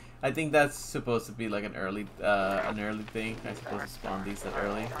 I think that's supposed to be like an early thing. I'm supposed to spawn these that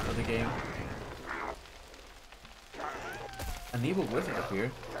early of the game. An evil wizard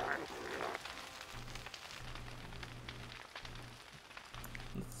appeared.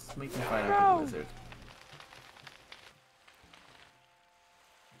 Let's make him fight out the wizard.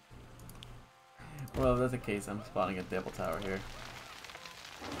 Well, if that's the case, I'm spawning a devil tower here.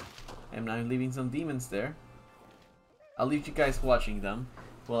 And I'm leaving some demons there. I'll leave you guys watching them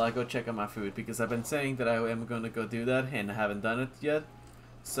while I go check on my food, because I've been saying that I am going to go do that and I haven't done it yet.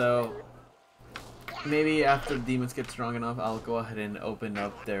 So maybe after the demons get strong enough, I'll go ahead and open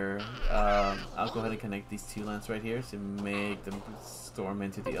up their... I'll go ahead and connect these two lands right here to make them storm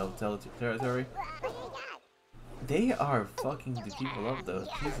into the elf territory. They are fucking the people up though,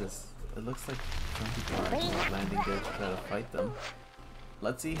 Jesus. It looks like some people are actually landing there to try to fight them.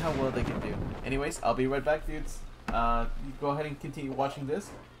 Let's see how well they can do. Anyways, I'll be right back, dudes. You go ahead and continue watching this.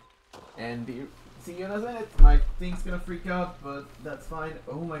 And see you in a minute. My thing's gonna freak out, but that's fine.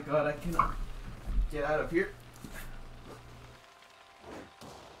 Oh my god, I cannot get out of here.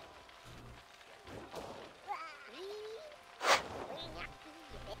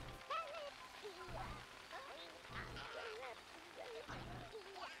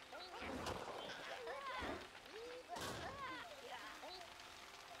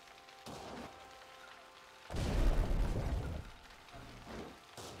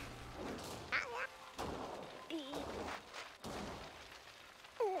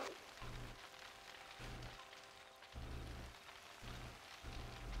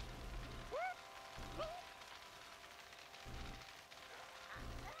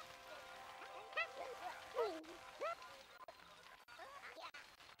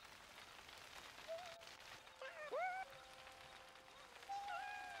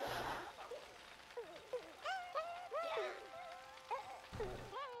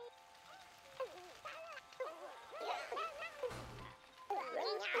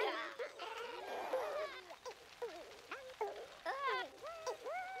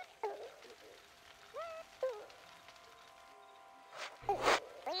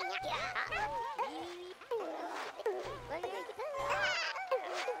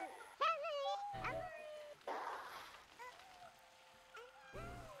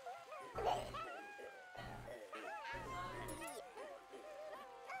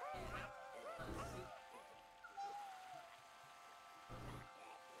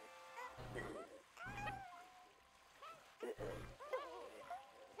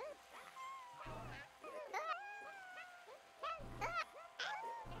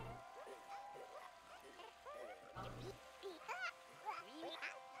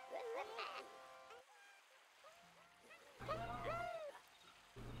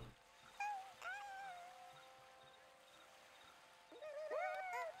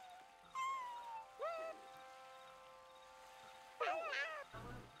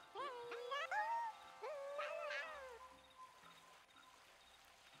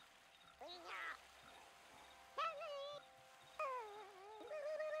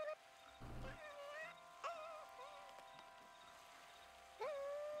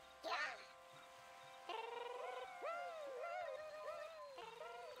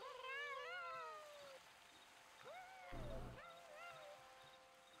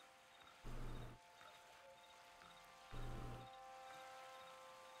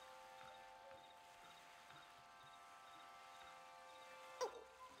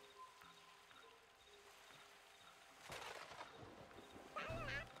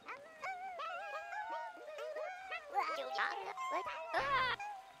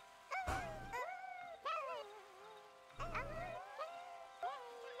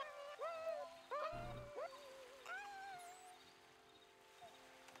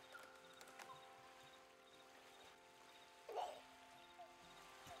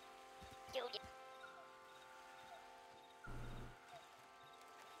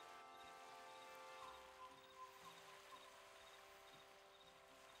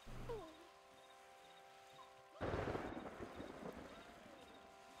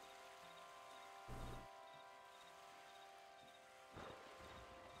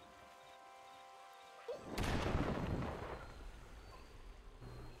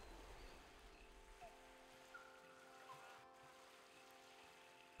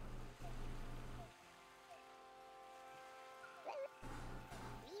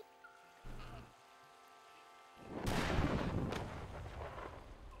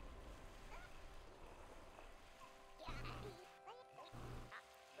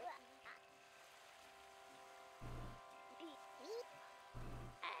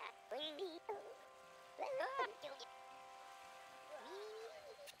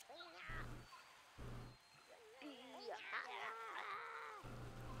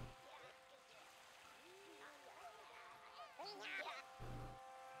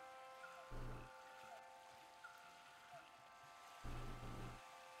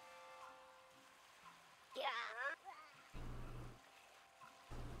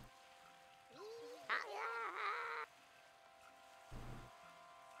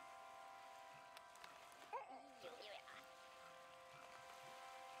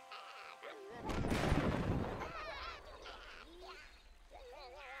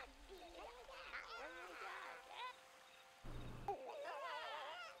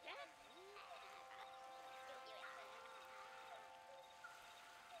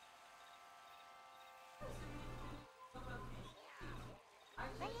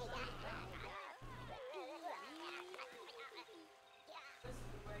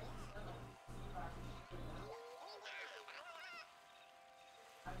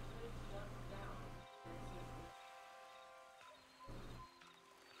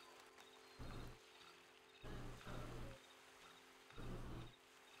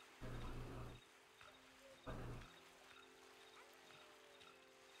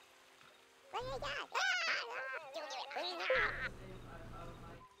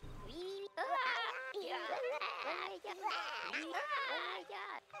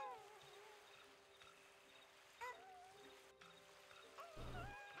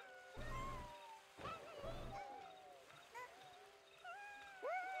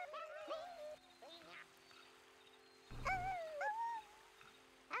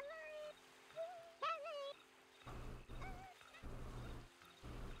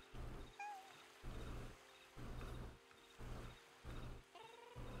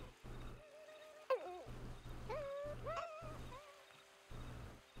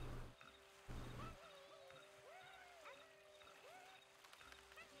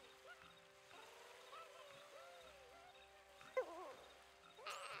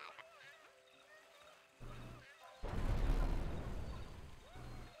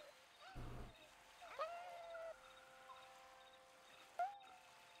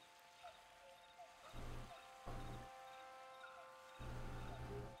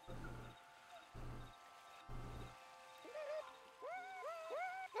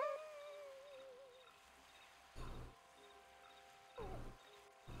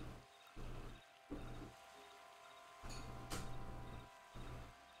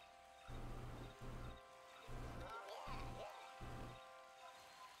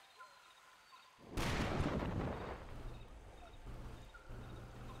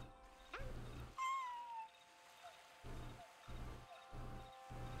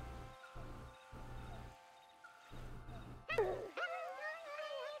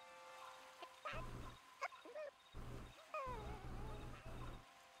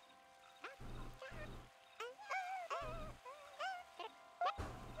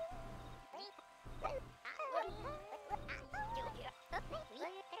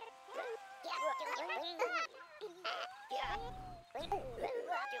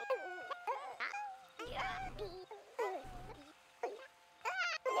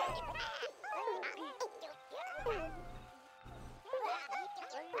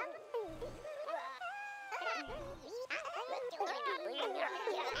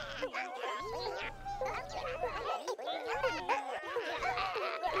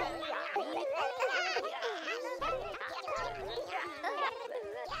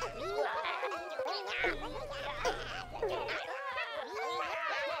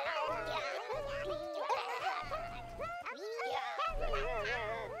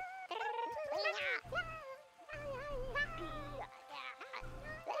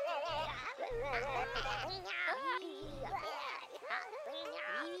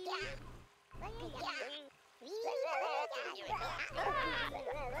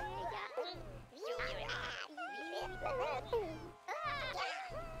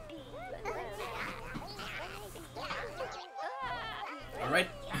 Alright,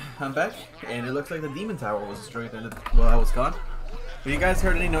 I'm back, and it looks like the Demon Tower was destroyed while I was gone. If you guys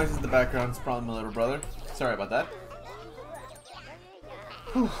heard any noises in the background, it's probably my little brother. Sorry about that.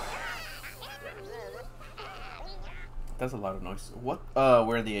 Whew. That's a lot of noise. What?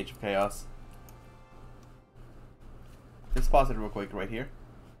 We're in the Age of Chaos. Let's pause it real quick right here.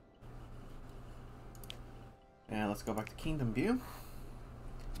 And let's go back to Kingdom View.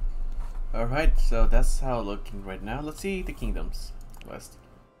 Alright, so that's how it's looking right now. Let's see the Kingdoms list.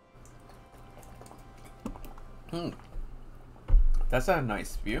 That's a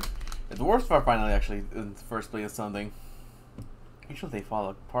nice view. The dwarves are finally actually in first place of something. Usually they fall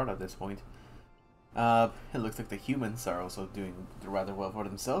apart at this point. It looks like the humans are also doing rather well for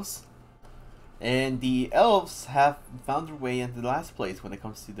themselves. And the elves have found their way into the last place when it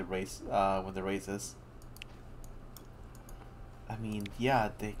comes to the race, with the races. I mean, yeah,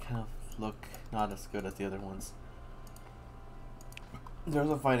 they kind of look not as good as the other ones. They're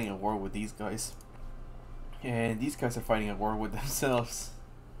also fighting a war with these guys. And these guys are fighting a war with themselves.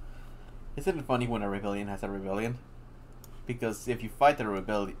 Isn't it funny when a rebellion has a rebellion? Because if you fight a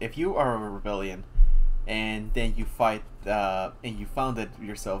rebellion, if you are a rebellion, and then you fight, and you founded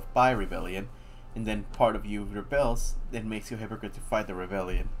yourself by rebellion, and then part of you rebels, it makes you a hypocrite to fight the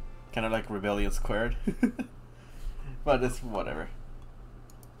rebellion. Kind of like rebellion squared. But it's whatever.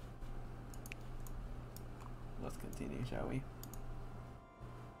 Let's continue, shall we?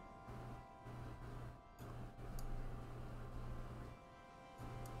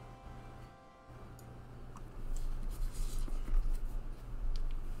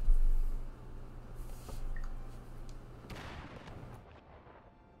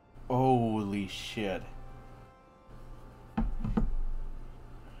 Holy shit.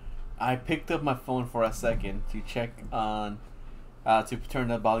 I picked up my phone for a second to check on, to turn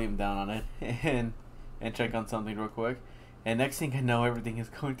the volume down on it and check on something real quick. And next thing I know, everything is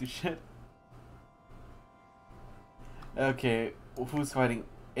going to shit. Okay, who's fighting?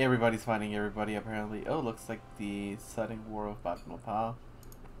 Everybody's fighting everybody apparently. Oh, looks like the Sudden War of Battle.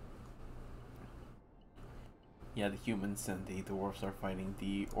 Yeah, the humans and the dwarves are fighting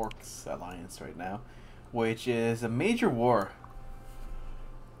the Orcs alliance right now, which is a major war.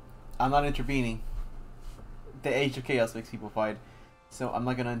 I'm not intervening. The Age of Chaos makes people fight, so I'm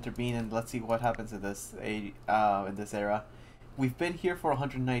not gonna intervene. And let's see what happens in this era. We've been here for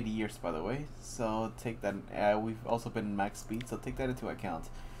 190 years, by the way. So take that. We've also been in max speed, so take that into account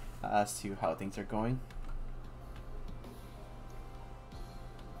as to how things are going.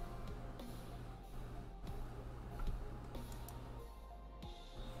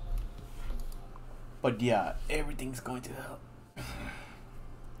 But yeah, everything's going to hell.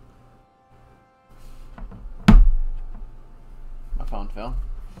 My phone fell.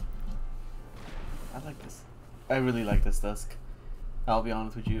 I like this. I really like this Dusk. I'll be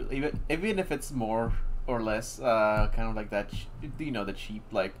honest with you. Even if it's more or less, kind of like that. You know, the cheap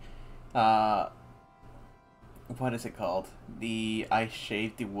like, what is it called? I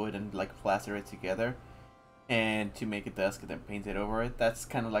shaved the wood and like plaster it together, and to make a desk and then paint it over it. That's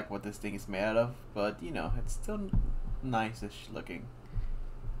kind of like what this thing is made out of. But you know, it's still nice-ish looking.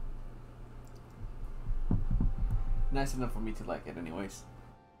 Nice enough for me to like it, anyways.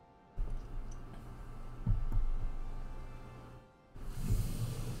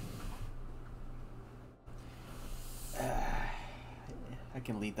 I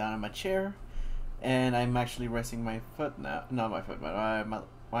can lean down in my chair, and I'm actually resting my foot now. Not my foot, but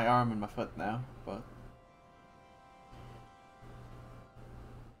my arm and my foot now. But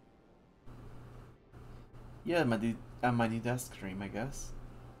yeah, my new desk stream, I guess.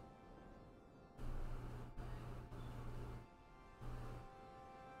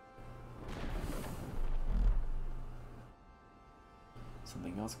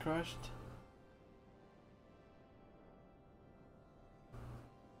 Something else crashed.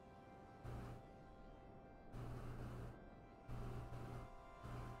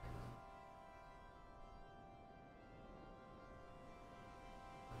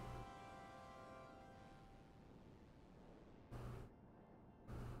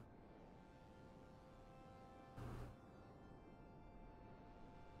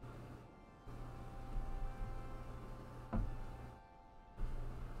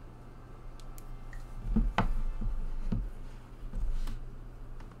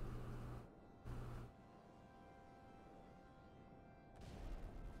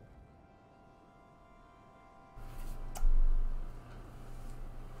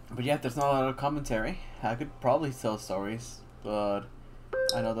 But yeah, there's not a lot of commentary. I could probably tell stories, but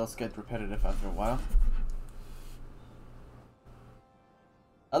I know those get repetitive after a while.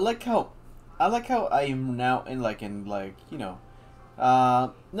 I like how I am now in you know,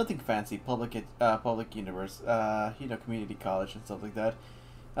 nothing fancy, public universe, you know, community college and stuff like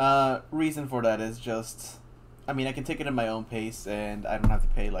that. Reason for that is just, I mean, I can take it at my own pace, and I don't have to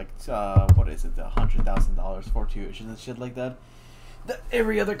pay like what is it, $100,000 for tuition and shit like that.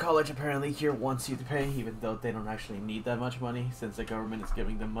 Every other college apparently here wants you to pay, even though they don't actually need that much money, since the government is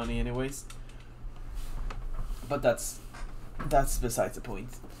giving them money anyways. But that's besides the point.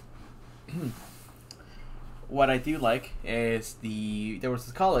 What I do like is there was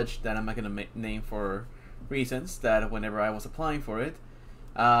this college that I'm not gonna name for reasons, that whenever I was applying for it,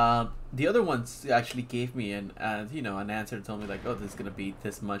 the other ones actually gave me an answer, and told me like, oh, this is gonna be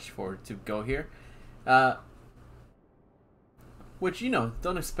this much to go here. Which, you know,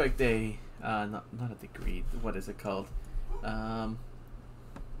 don't expect a, not a degree, what is it called? I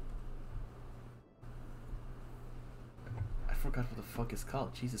forgot what the fuck it's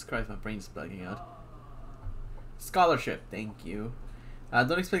called. Jesus Christ, my brain's bugging out. Scholarship, thank you.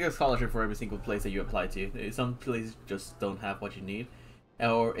 Don't expect a scholarship for every single place that you apply to. Some places just don't have what you need,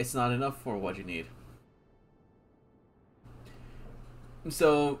 or it's not enough for what you need.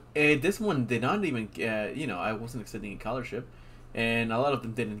 So, this one did not even, you know, I wasn't expecting a scholarship. And a lot of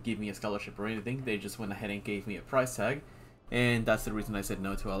them didn't give me a scholarship or anything. They just went ahead and gave me a price tag, and that's the reason I said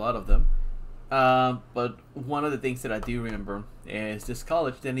no to a lot of them. But one of the things that I do remember is this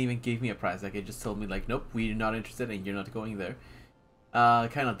college didn't even give me a price tag. It just told me like, nope, we're not interested and you're not going there,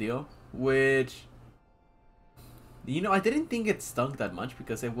 kind of deal. Which, you know, I didn't think it stunk that much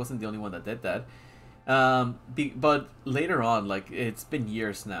because it wasn't the only one that did that. But later on, like, it's been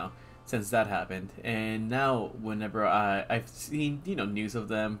years now since that happened, and now whenever I've seen, you know, news of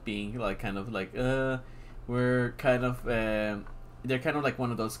them being like kind of like we're kind of they're kind of like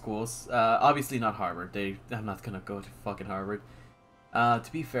one of those schools, obviously not Harvard. I'm not gonna go to fucking Harvard. To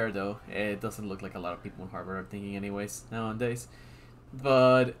be fair though, it doesn't look like a lot of people in Harvard are thinking anyways nowadays.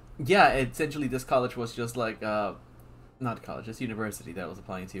 But yeah, essentially this college was just like not college, this university that I was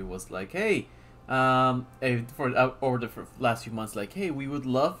applying to was like, hey, over the last few months, like, hey, we would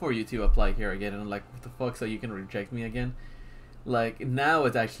love for you to apply here again, and I'm like, what the fuck? So you can reject me again? Like, now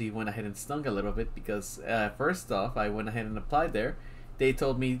it actually went ahead and stung a little bit because first off, I went ahead and applied there. They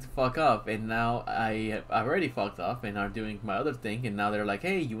told me to fuck off, and now I've already fucked off and I'm doing my other thing, and now they're like,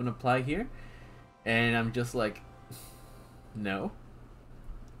 hey, you want to apply here? And I'm just like, no.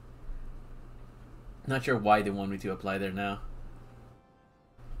 Not sure why they want me to apply there now.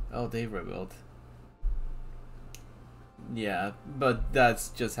 Oh, they rebelled. Yeah, but that's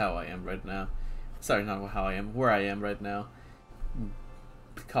just how I am right now. Sorry, not how I am, where I am right now.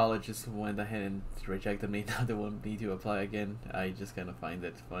 College just went ahead and rejected me. Now they want me to apply again. I just kind of find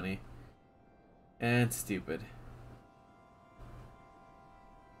it funny and stupid.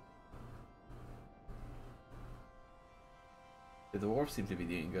 The dwarves seem to be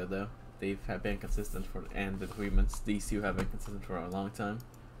doing good though. They have been consistent and the humans, these two have been consistent for a long time.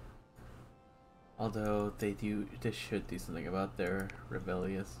 Although they should do something about their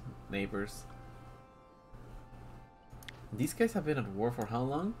rebellious neighbors. These guys have been at war for how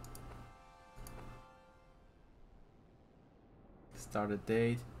long? Started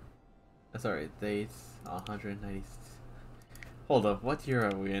date. Sorry, date 190. Hold up, what year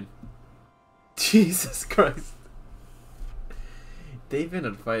are we in? Jesus Christ. They've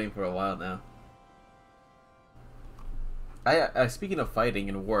been fighting for a while now. Speaking of fighting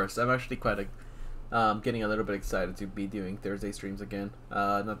and wars, I'm actually quite getting a little bit excited to be doing Thursday streams again.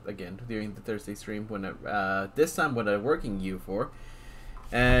 Not again, doing the Thursday stream when this time when I'm working U4,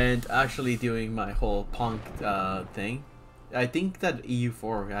 and actually doing my whole punk thing. I think that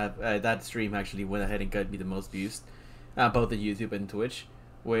EU4 that stream actually went ahead and got me the most views, both on YouTube and Twitch,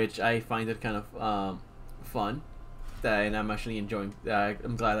 which I find it kind of fun. And I'm actually enjoying.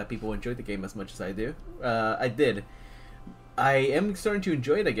 I'm glad that people enjoyed the game as much as I do. I am starting to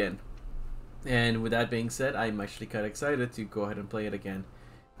enjoy it again. And with that being said, I'm actually kind of excited to go ahead and play it again.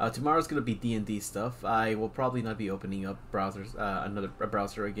 Tomorrow's gonna be D&D stuff. I will probably not be opening up browsers, another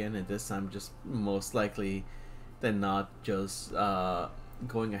browser again, and this time just most likely than not just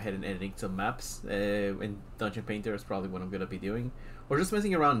going ahead and editing some maps. And Dungeon Painter is probably what I'm gonna be doing, or just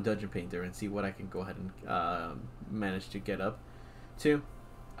messing around in Dungeon Painter and see what I can go ahead and manage to get up to.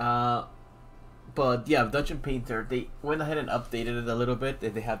 But yeah, Dungeon Painter, they went ahead and updated it a little bit.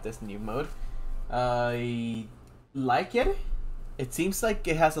 They have this new mode. I like it. It seems like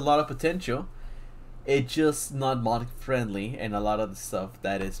it has a lot of potential. It's just not mod friendly, and a lot of the stuff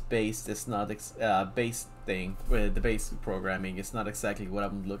that is based is not base thing. The base programming is not exactly what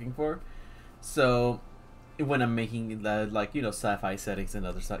I'm looking for. So when I'm making like, you know, sci-fi settings and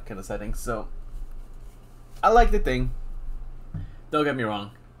other kind of settings, so I like the thing. Don't get me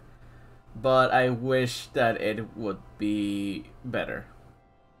wrong, but I wish that it would be better.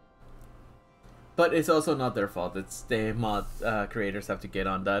 But it's also not their fault. It's the mod creators have to get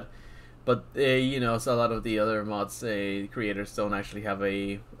on that. But you know, so a lot of the other mods creators don't actually have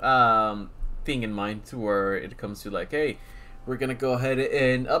a thing in mind to where it comes to like, hey, we're gonna go ahead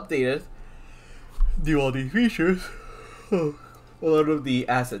and update it, do all these features. A lot of the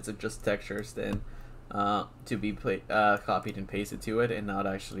assets are just textures then to be copied and pasted to it, and not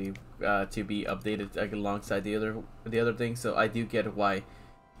actually to be updated like, alongside the other things. So I do get why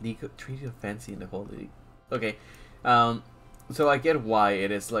League treated fancy in the whole league. Okay, so I get why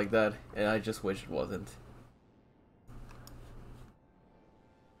it is like that, and I just wish it wasn't.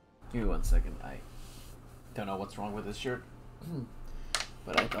 Give me 1 second. I don't know what's wrong with this shirt,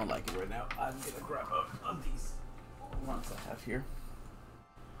 but I don't like it right now. I'm gonna grab up on these ones I have here.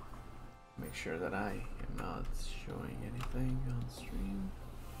 Make sure that I am not showing anything on stream.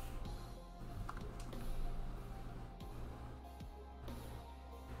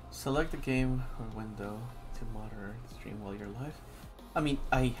 Select the game or window to monitor the stream while you're live. I mean,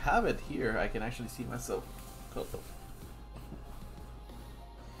 I have it here. I can actually see myself.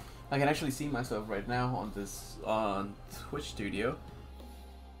 I can actually see myself right now on Twitch Studio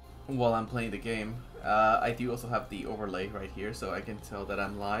while I'm playing the game. I do also have the overlay right here, so I can tell that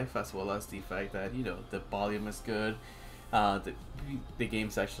I'm live, as well as the fact that, you know, the volume is good. The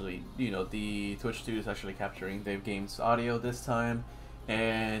game's actually, you know, the Twitch Studio is actually capturing the game's audio this time.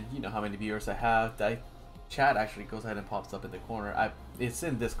 And you know how many viewers I have. That chat actually goes ahead and pops up in the corner. It's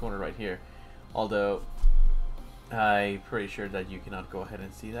in this corner right here, although I'm pretty sure that you cannot go ahead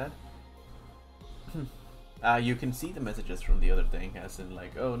and see that. You can see the messages from the other thing, as in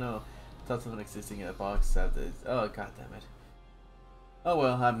like, oh no, thought something existing in a box that is, oh god damn it. Oh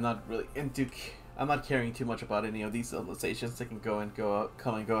well, I'm not caring too much about any of these civilizations. They can come and go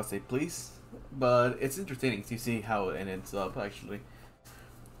as they please. but it's entertaining to see how it ends up actually.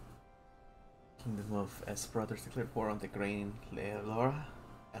 Kingdom of S brothers declared war on the Grain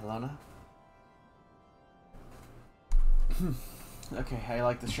Elona. Okay, I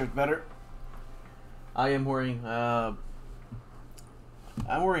like this shirt better. I am wearing I'm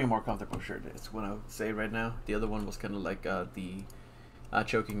wearing a more comfortable shirt. It's what I would say right now. The other one was kind of like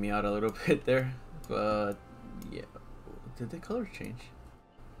choking me out a little bit there, but yeah. Did the color change?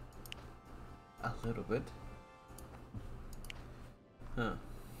 A little bit. Huh.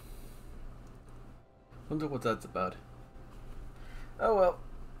 Wonder what that's about. Oh well.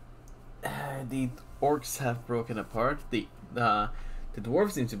 The orcs have broken apart. The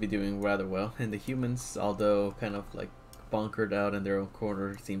dwarves seem to be doing rather well, and the humans, although kind of like bunkered out in their own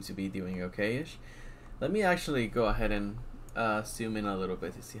corner, seems to be doing okay-ish. Let me actually go ahead and zoom in a little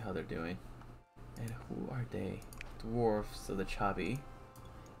bit to see how they're doing. And who are they? Dwarves, so the Chabi.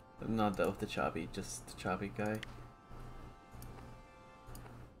 Not the Chabi, just the Chabi guy.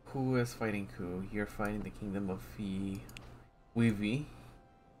 Who is fighting who? You're fighting the kingdom of Weavy.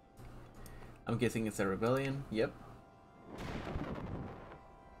 I'm guessing it's a rebellion. Yep.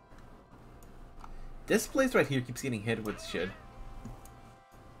 This place right here keeps getting hit with shit.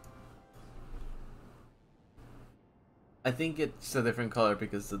 I think it's a different color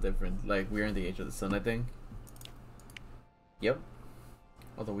because it's a different, like, we're in the age of the sun, I think. Yep.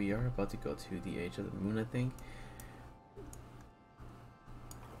 Although we are about to go to the age of the moon, I think.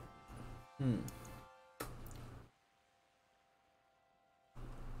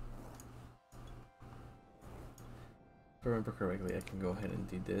 If I remember correctly, I can go ahead and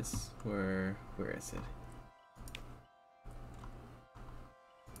do this. Where is it?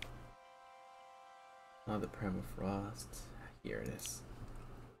 Oh, the permafrost. Here it is.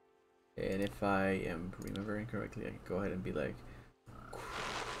 And if I am remembering correctly, I can go ahead and be like,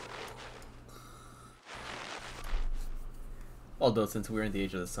 although since we're in the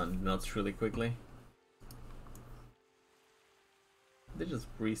age of the sun, it melts really quickly. They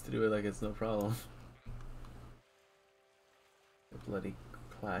just breeze through it like it's no problem. The bloody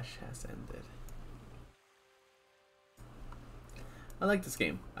clash has ended. I like this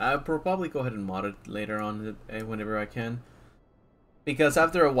game. I'll probably go ahead and mod it later on whenever I can. Because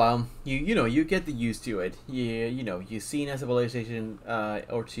after a while, you know, you get used to it. You know, you've seen a civilization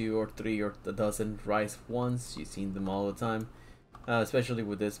or two or three or a dozen rise once. You've seen them all the time. Especially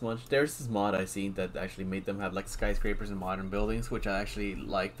with this much. There's this mod I seen that actually made them have like skyscrapers and modern buildings, which I actually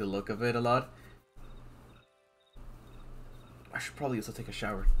like the look of it a lot. I should probably also take a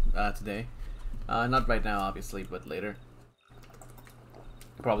shower today. Not right now, obviously, but later.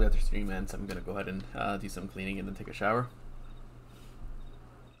 Probably after stream ends, I'm gonna go ahead and do some cleaning and then take a shower.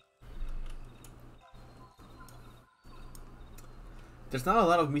 There's not a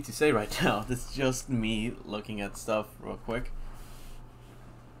lot of me to say right now. This is just me looking at stuff real quick.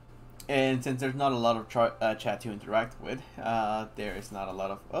 And since there's not a lot of chat to interact with, there is not a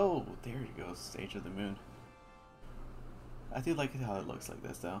lot of... Oh, there he goes, Age of the Moon. I do like how it looks like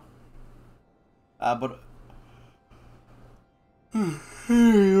this, though. But...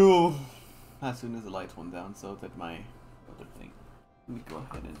 as soon as the lights went down, so that my other thing... Let me go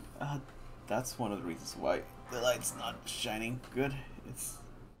ahead and... that's one of the reasons why the light's not shining good. It's...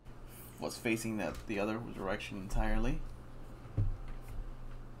 was facing the other direction entirely.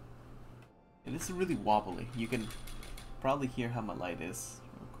 It is really wobbly. You can probably hear how my light is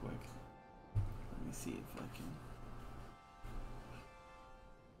real quick. Let me see if I can...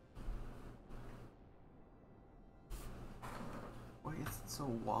 Why is it so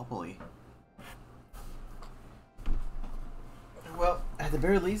wobbly? Well, at the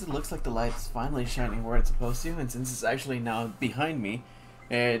very least, it looks like the light's finally shining where it's supposed to, and since it's actually now behind me,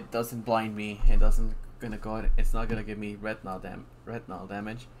 it doesn't blind me. It doesn't gonna go. It's not gonna give me retinal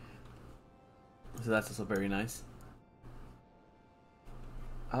damage. So that's also very nice.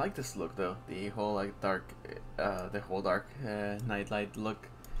 I like this look though, the whole like dark, nightlight look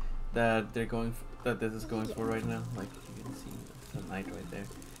that they're going for, that this is going for right now. Like you can see the night right there.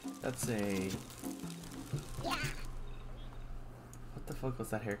 That's a... What the fuck was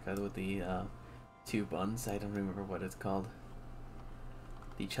that haircut with the two buns? I don't remember what it's called.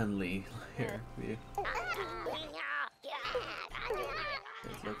 The Chun-Li hair. It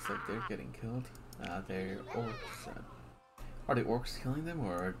looks like they're getting killed. They're orcs. Are the orcs killing them,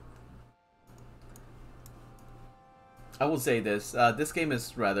 or... I will say this. This game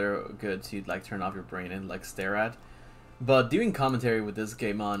is rather good to like turn off your brain and like stare at. But doing commentary with this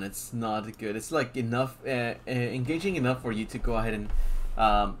game on, it's not good. It's like enough, engaging enough for you to go ahead and,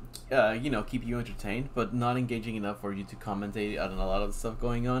 you know, keep you entertained, but not engaging enough for you to commentate on a lot of the stuff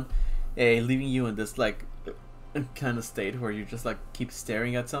going on. leaving you in this like kind of state where you just like keep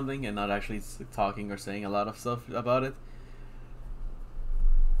staring at something and not actually talking or saying a lot of stuff about it.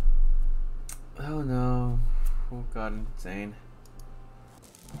 Oh no. Oh god, insane.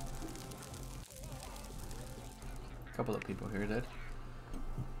 A couple of people here dead.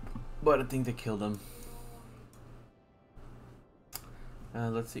 But I think they killed him.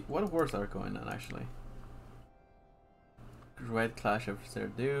 Let's see. What wars are going on actually? Red Clash of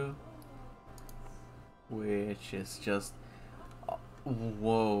Serdu. Which is just...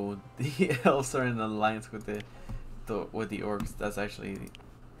 whoa. The elves are in alliance with the orcs. That's actually...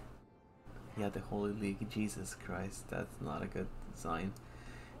 yeah, the Holy League. Jesus Christ. That's not a good sign.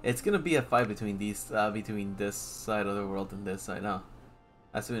 It's gonna be a fight between these, between this side of the world and this side now.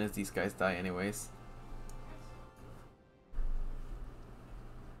 As soon as these guys die anyways.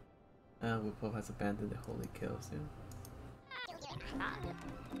 Whippo has abandoned the Holy Kills, yeah.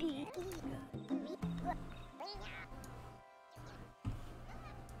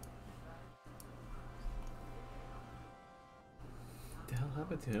 What the hell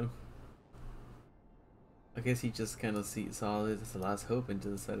happened to him? I guess he just kind of saw it as the last hope and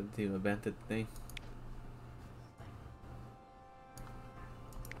just decided to abandon the thing.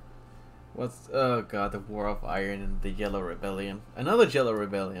 What's... oh god, the War of Iron and the Yellow Rebellion. Another Yellow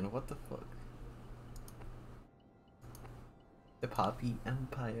Rebellion, what the fuck? The Poppy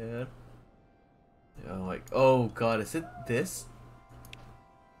Empire. Oh like, oh god, is it this?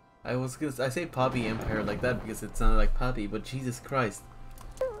 I say Poppy Empire like that because it sounded like Poppy, but Jesus Christ.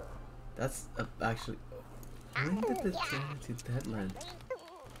 That's actually... when did this turn into Deadland?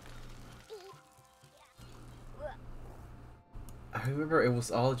 I remember it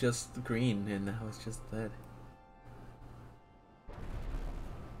was all just green and now it's just dead.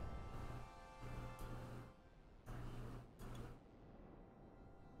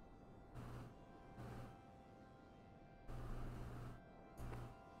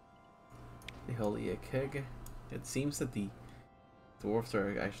 The Holy Keg. It seems that the dwarves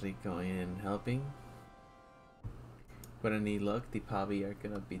are actually going in and helping. With any luck, the Pavi are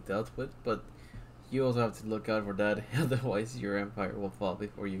gonna be dealt with, but you also have to look out for that, otherwise your empire will fall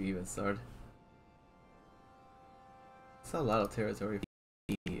before you even start. It's a lot of territory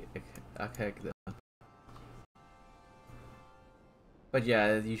for the Akeg though. But yeah,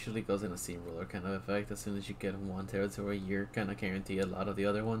 it usually goes in a steamroller kind of effect. As soon as you get one territory, you're kind of guaranteed a lot of the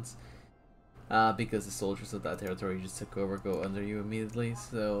other ones. Because the soldiers of that territory you just took over go under you immediately.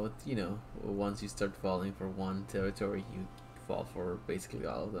 So, you know, once you start falling for one territory, you fall for basically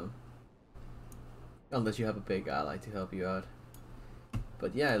all of them. Unless you have a big ally to help you out.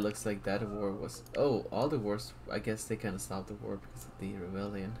 But yeah, it looks like that war was... oh, all the wars, I guess they kind of stopped the war because of the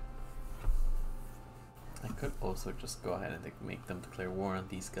rebellion. I could also just go ahead and make them declare war on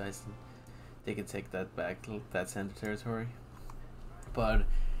these guys. And they can take that back, that center territory. But...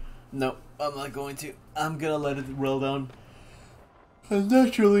 no, I'm not going to. I'm gonna let it roll down as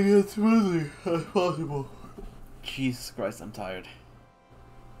naturally and smoothly as possible. Jesus Christ, I'm tired.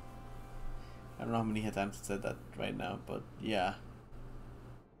 I don't know how many times I said that right now, but yeah.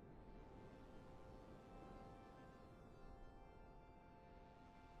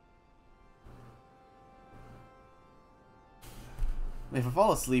 If I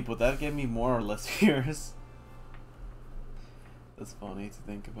fall asleep, would that give me more or less years? That's funny to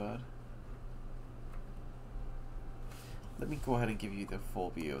think about. Let me go ahead and give you the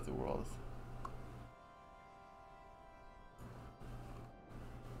full view of the world.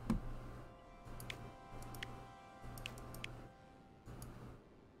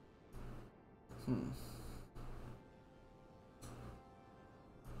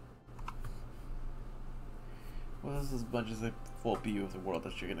 Well, this is as much as the full view of the world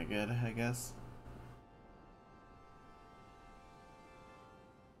that you're gonna get, I guess.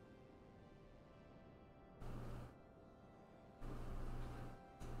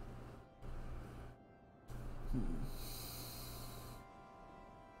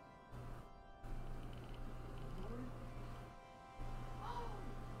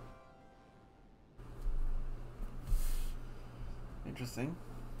 Interesting.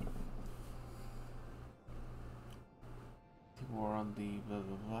 The war on the blah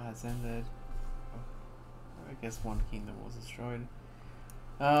blah blah has ended. I guess one kingdom was destroyed.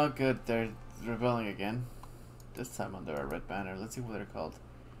 Oh good, they're rebelling again. This time under a red banner. Let's see what they're called.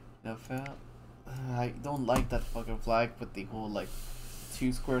 Nefel. I don't like that fucking flag with the whole like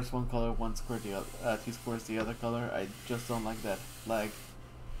 2 squares one color, 1 square the other, 2 squares the other color. I just don't like that flag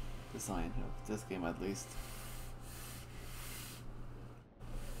design of this game at least.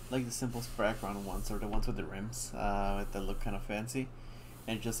 Like the simple background ones or the ones with the rims that look kind of fancy.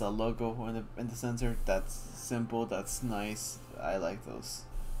 and just a logo in the center. That's simple. That's nice. I like those,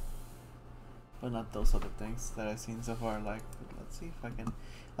 but not those other things that I've seen so far. Like, let's see if I can,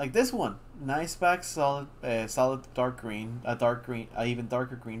 like this one, nice back, solid, solid dark green, a dark green, even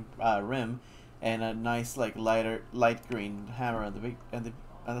darker green rim, and a nice like light green hammer on the big and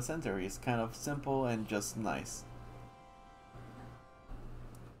the center. It's kind of simple and just nice.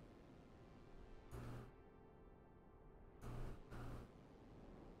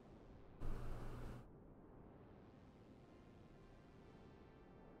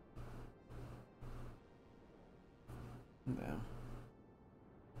 Yeah.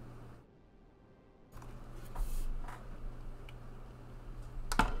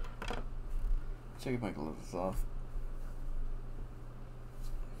 Check my gloves off.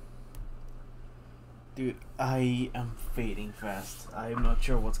 Dude, I am fading fast. I'm not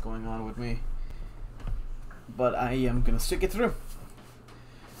sure what's going on with me, but I am gonna stick it through.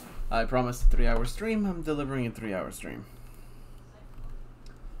 I promised a 3-hour stream. I'm delivering a 3-hour stream.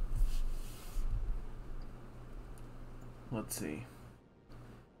 Let's see.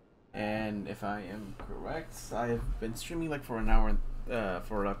 And if I am correct, I have been streaming like for an hour and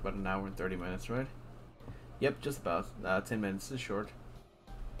for like about an hour and 30 minutes, right? Yep, just about. 10 minutes is short.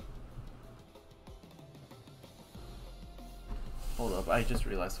 Hold up, I just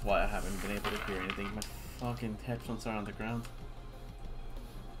realized why I haven't been able to hear anything. My fucking headphones are on the ground.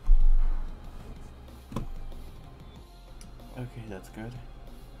 Okay, that's good.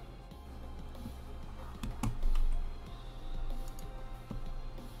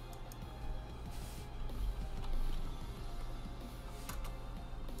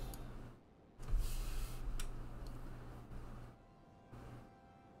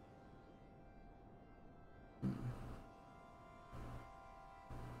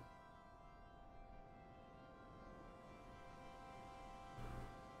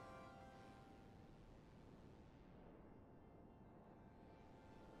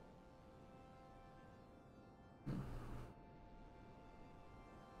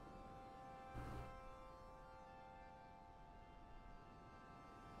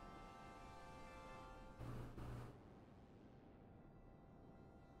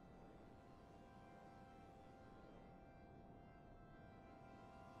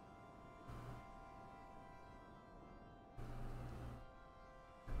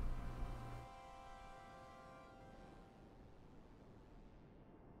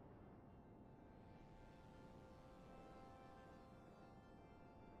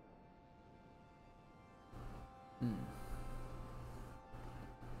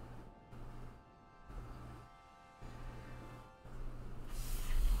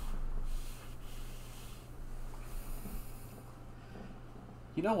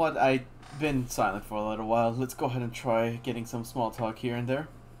 You know what? I've been silent for a little while. Let's go ahead and try getting some small talk here and there.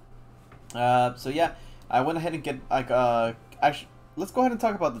 So yeah, I went ahead and actually, let's go ahead and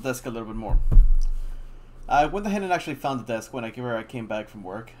talk about the desk a little bit more. I went ahead and actually found the desk when I came back from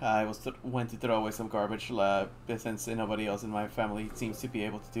work. I went to throw away some garbage since nobody else in my family seems to be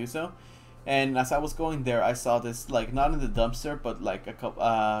able to do so. And as I was going there, I saw this, like, not in the dumpster, but like a couple,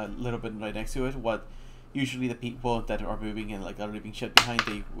 little bit right next to it. What usually the people that are moving and like are leaving shit behind,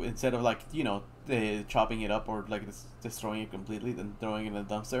 they, instead of like, you know, they chopping it up or like destroying it completely, then throwing it in the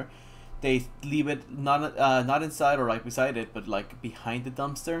dumpster, they leave it not inside or like beside it, but like behind the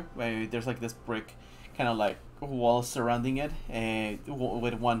dumpster, where there's like this brick kind of like wall surrounding it, and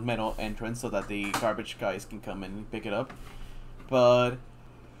with one metal entrance so that the garbage guys can come in and pick it up. But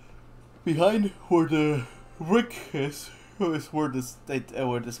behind where the brick is where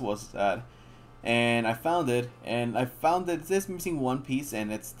this was at, and I found it, and I found that it's missing one piece,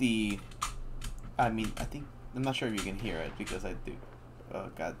 and it's the, I mean, I'm not sure if you can hear it because I do,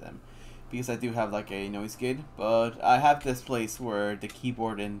 goddamn, because I do have like a noise gate, but I have this place where the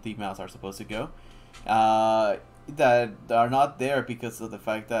keyboard and the mouse are supposed to go, that are not there because of the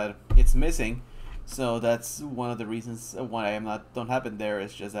fact that it's missing. So that's one of the reasons why don't have it there.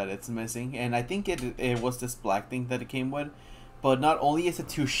 It's just that it's missing, and I think it was this black thing that it came with. But not only is it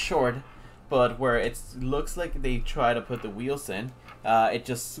too short, but where it looks like they try to put the wheels in, it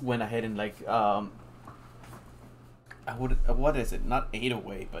just went ahead and like what is it? Not ate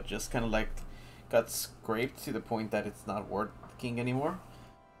away, but just kind of like got scraped to the point that it's not working anymore.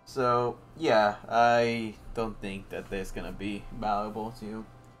 So yeah, I don't think that there's gonna be valuable to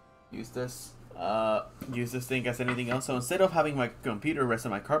use this thing as anything else. So instead of having my computer rest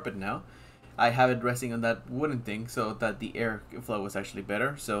on my carpet now, I have it resting on that wooden thing so that the air flow is actually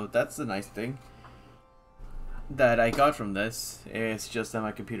better. So that's the nice thing. that I got from this is just that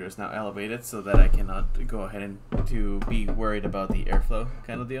my computer is now elevated so that I cannot go ahead and to be worried about the airflow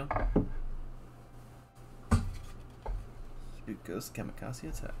kind of deal. Because kamikaze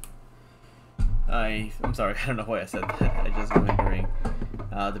attack. I'm sorry, I don't know why I said that. I just remembering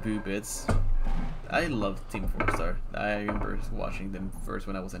the Boo bits. I love Team 4 Star. I remember watching them first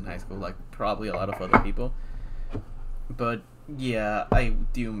when I was in high school, like probably a lot of other people. But yeah, I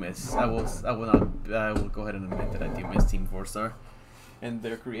do miss. I will go ahead and admit that I do miss Team 4 Star and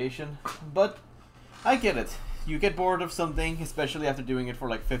their creation. But I get it. You get bored of something, especially after doing it for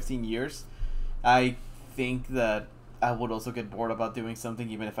like 15 years. I think that I would also get bored about doing something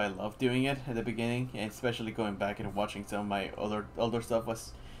even if I loved doing it at the beginning, and especially going back and watching some of my older stuff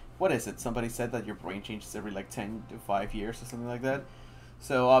was, what is it? Somebody said that your brain changes every like 10 to 5 years or something like that.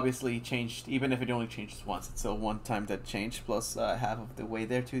 So obviously changed, even if it only changes once, it's still one time that changed plus half of the way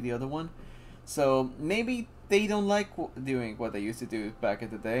there to the other one. So maybe they don't like doing what they used to do back in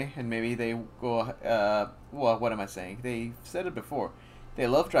the day, and maybe they go, well, what am I saying? They said it before. They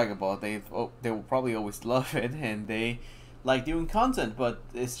love Dragon Ball. They will probably always love it, and they like doing content, but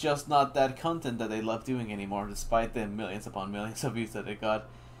it's just not that content that they love doing anymore, despite the millions upon millions of views that it got.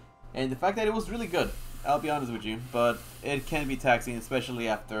 And the fact that it was really good, I'll be honest with you, but it can be taxing, especially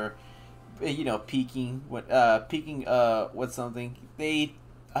after, you know, peaking with something.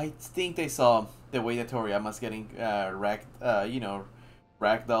 I think they saw the way that Toriyama's getting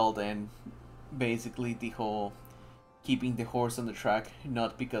ragdolled, and basically the whole keeping the horse on the track,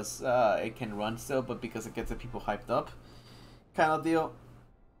 not because it can run still, but because it gets the people hyped up, kind of deal.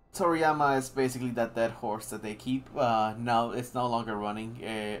 Toriyama is basically that dead horse that they keep. Now it's no longer running.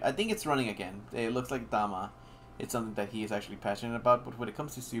 I think it's running again. It looks like Dama. It's something that he is actually passionate about, but when it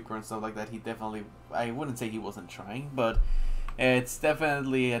comes to Super and stuff like that, he definitely, I wouldn't say he wasn't trying, but it's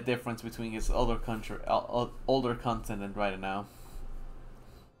definitely a difference between his older content and right now.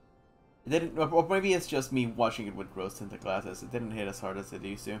 It didn't, or maybe it's just me watching it with rose-tinted glasses. It didn't hit as hard as it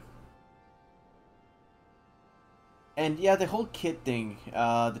used to. And yeah, the whole kid thing,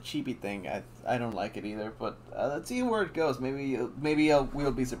 the chibi thing, I don't like it either. But let's see where it goes. Maybe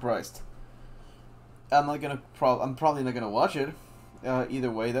we'll be surprised. I'm probably not gonna watch it.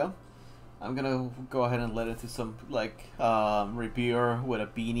 Either way though, I'm gonna go ahead and let it to some like reviewer with a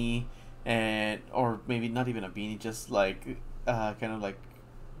beanie, or maybe not even a beanie, just like kind of like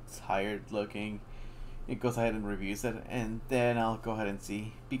tired looking. It goes ahead and reviews it, and then I'll go ahead and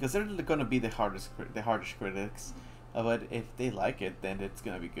see, because they're gonna be the hardest critics of it. If they like it, then it's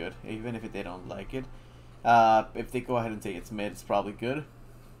gonna be good. Even if they don't like it, if they go ahead and say it's mid, it's probably good.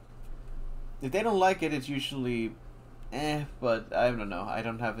 If they don't like it, it's usually but I don't know. I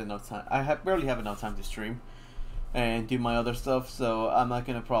don't have enough time. Barely have enough time to stream and do my other stuff, so I'm not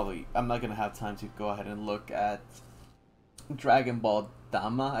gonna have time to go ahead and look at Dragon Ball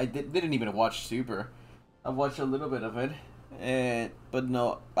Dama. I didn't even watch Super. I watched a little bit of it, but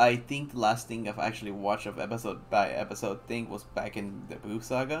no, I think the last thing I've actually watched of episode by episode thing was back in the Boo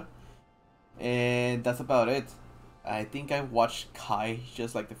Saga, and that's about it. I think I watched Kai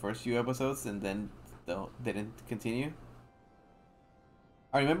just like the first few episodes, and then didn't continue.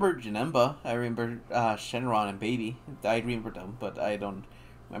 I remember Janemba. I remember Shenron and Baby. I remember them, but I don't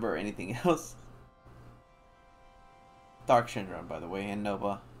remember anything else. Dark Shenron, by the way, and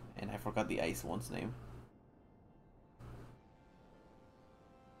Nova, and I forgot the ice one's name.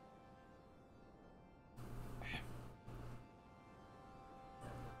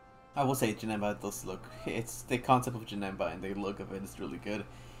 I will say Janemba does look. It's the concept of Janemba and the look of it is really good.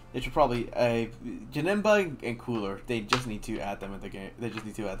 They should probably Janemba and Cooler. They just need to add them in the game. They just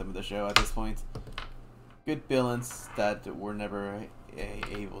need to add them in the show at this point. Good villains that were never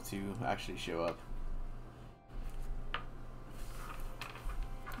able to actually show up.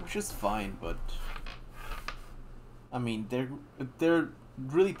 Which is fine, but I mean they're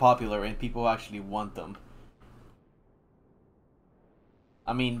really popular and people actually want them.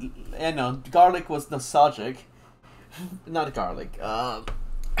 I mean, you know, Garlic was nostalgic. Not Garlic.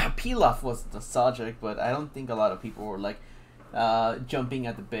 Pilaf was nostalgic, but I don't think a lot of people were like jumping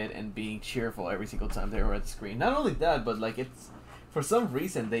at the bit and being cheerful every single time they were at the screen. Not only that, but like it's for some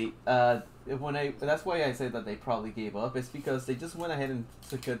reason they that's why I say that they probably gave up. It's because they just went ahead and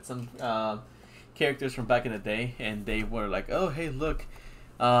took out some characters from back in the day, and they were like, oh hey look,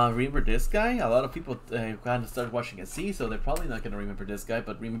 remember this guy? A lot of people kind of started watching at C, so they're probably not gonna remember this guy,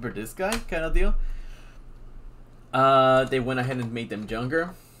 but remember this guy kind of deal. They went ahead and made them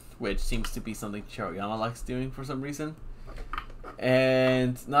younger, which seems to be something Toriyama likes doing for some reason.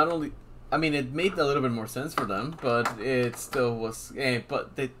 And not only, I mean, it made a little bit more sense for them, but it still was.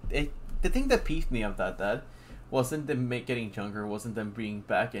 But the thing that peeved me of that wasn't them getting younger, wasn't them being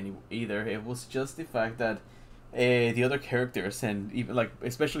back any either. It was just the fact that the other characters and even like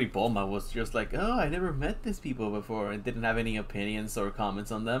especially Bulma was just like, oh, I never met these people before and didn't have any opinions or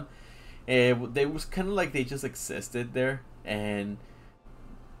comments on them. They was kind of like they just existed there and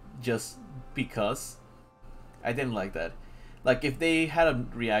just because I didn't like that. Like if they had a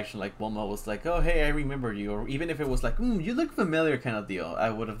reaction like Bulma was like, "Oh hey, I remember you," or even if it was like, "You look familiar," kind of deal, I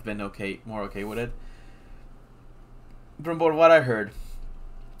would have been more okay with it. From what I heard,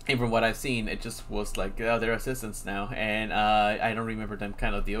 and from what I've seen, it just was like, oh, they're assistants now, and I don't remember them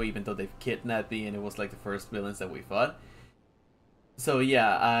kind of deal, even though they've kidnapped me, and it was like the first villains that we fought. So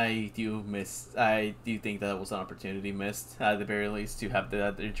yeah, I do think that was an opportunity missed at the very least to have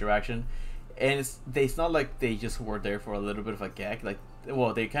that interaction, and it's not like they just were there for a little bit of a gag. Like,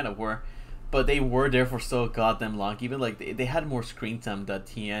 well, they kind of were, but they were there for so goddamn long. Even like they had more screen time than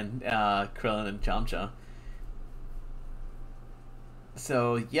Tien, Krillin, and Yamcha.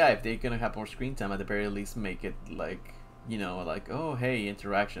 So yeah, if they're gonna have more screen time, at the very least make it like, like, oh hey,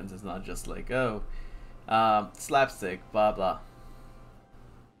 interactions. It's not just like, oh, slapstick, blah blah.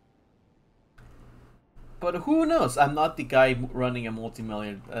 But who knows? I'm not the guy running a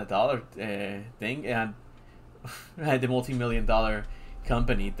multi-million dollar thing, and the multi-million dollar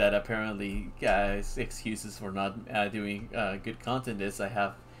company that apparently excuses for not doing good content is I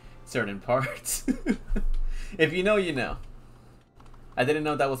have certain parts. If you know, you know. I didn't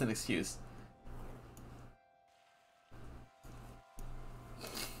know that was an excuse.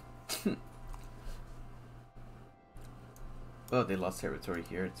 Well, they lost territory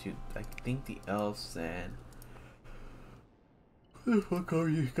here to, I think, the elves and... Who the fuck are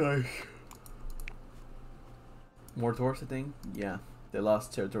you guys? More dwarves, I think? Yeah. They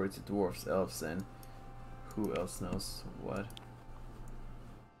lost territory to dwarves, elves, and... Who else knows what?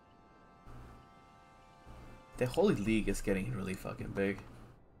 The Holy League is getting really fucking big.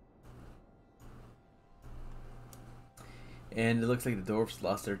 And it looks like the dwarves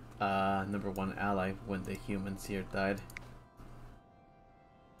lost their #1 ally when the humans here died.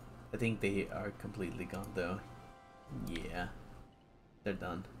 I think they are completely gone though. Yeah. They're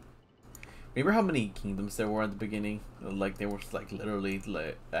done. Remember how many kingdoms there were at the beginning? Like there was like literally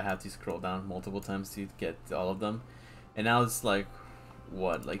like I had to scroll down multiple times to get all of them. And now it's like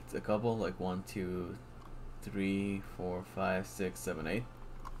what, like a couple? Like 1, 2, 3, 4, 5, 6, 7, 8.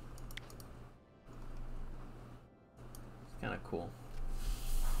 It's kinda cool.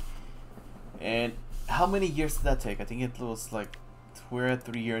 And how many years did that take? I think it was like we're at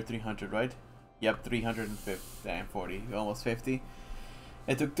 300, right? Yep, 340, almost 50.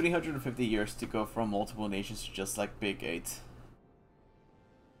 It took 350 years to go from multiple nations to just like Big 8.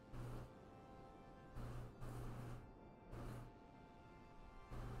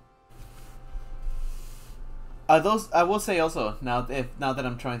 Those I will say also now that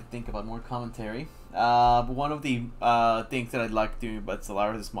I'm trying to think about more commentary. One of the things that I like doing about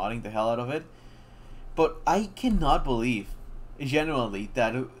Stellaris is modding the hell out of it. But I cannot believe, genuinely,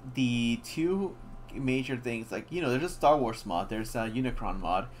 that the two major things, like, there's a Star Wars mod, there's a Unicron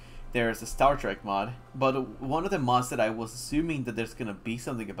mod, there's a Star Trek mod, but one of the mods that I was assuming that there's gonna be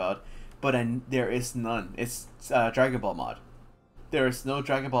something about, but there is none. It's Dragon Ball mod. There is no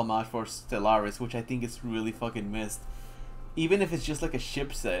Dragon Ball mod for Stellaris, which I think is really fucking missed. Even if it's just like a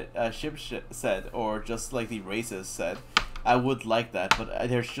ship set, or just like the races set, I would like that, but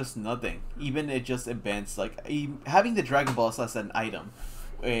there's just nothing. Even it just events, like having the Dragon Balls as an item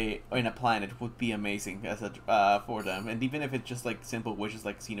in a planet would be amazing as a for them. And even if it's just like simple wishes,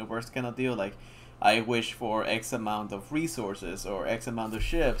 like Xenoverse kind of deal, like I wish for X amount of resources or X amount of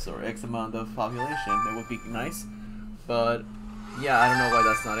ships or X amount of population, it would be nice. But yeah, I don't know why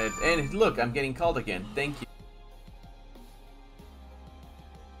that's not it. And look, I'm getting called again. Thank you.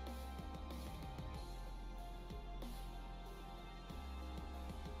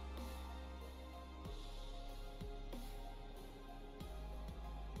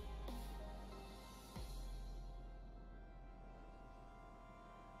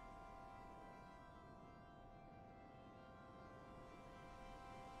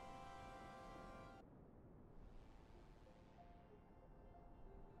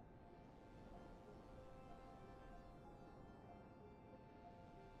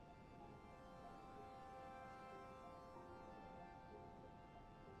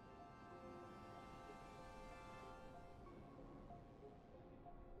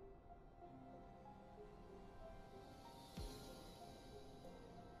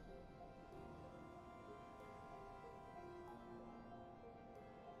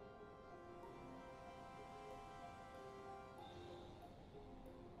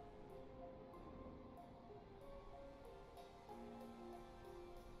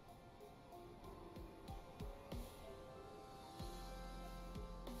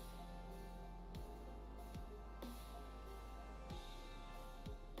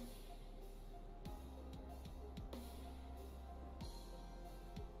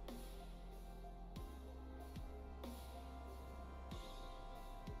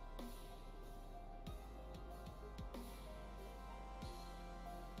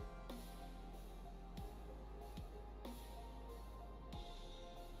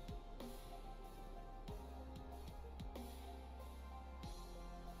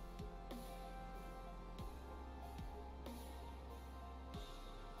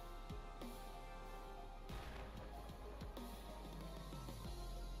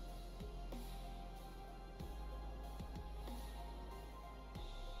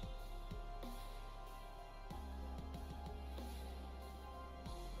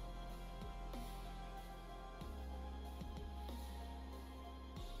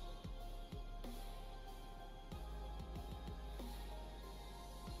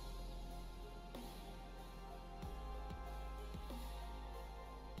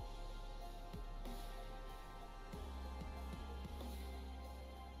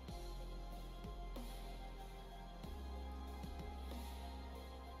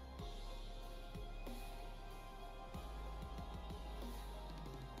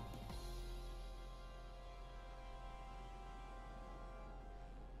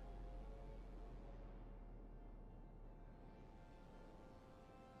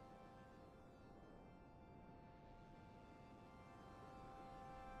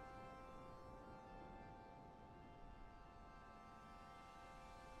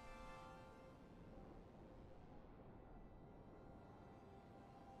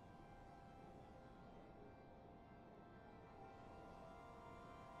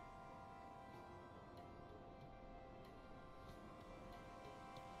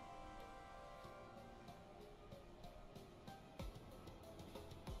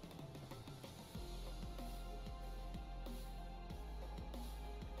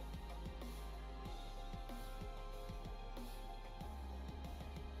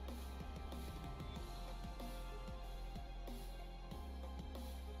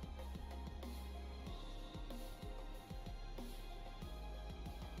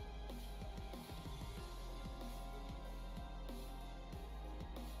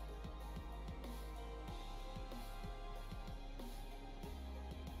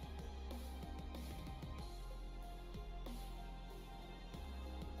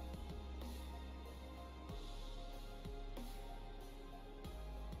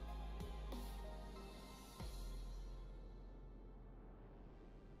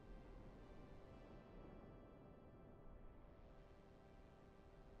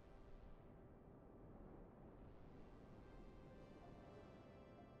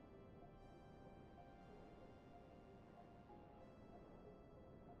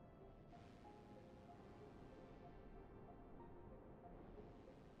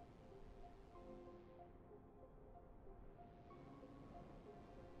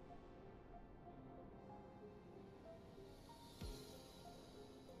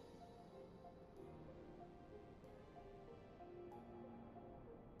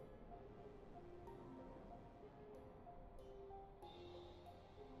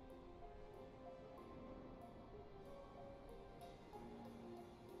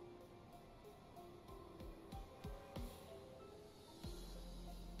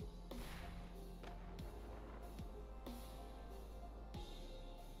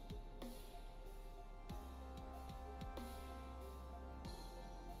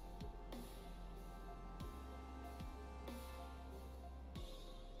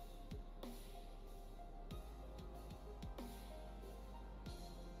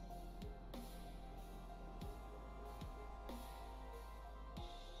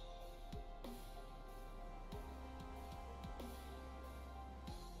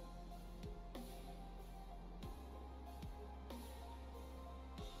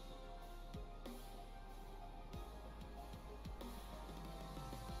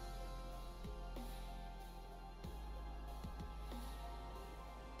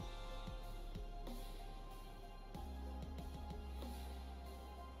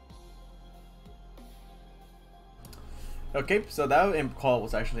 Okay, so that call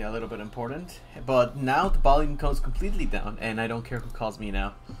was actually a little bit important, but now the volume comes completely down, and I don't care who calls me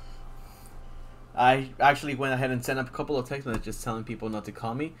now. I actually went ahead and sent up a couple of text messages telling people not to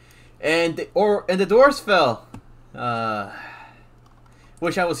call me, and the doors fell.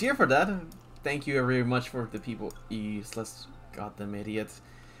 Wish I was here for that. Thank you very much for the people. Useless goddamn idiots.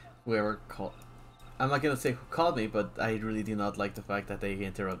 Whoever called. I'm not gonna say who called me, but I really do not like the fact that they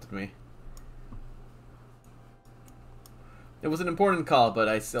interrupted me. It was an important call, but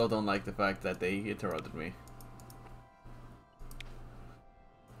I still don't like the fact that they interrupted me.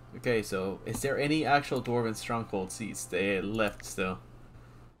 Okay, so is there any actual Dwarven Stronghold seats they left still?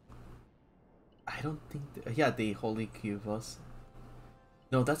 I don't think... yeah, the Holy Cubus.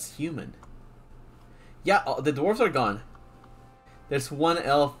 No, that's human. Yeah, the dwarves are gone. There's one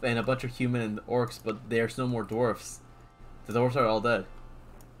elf and a bunch of human and orcs, but there's no more dwarves. The dwarves are all dead.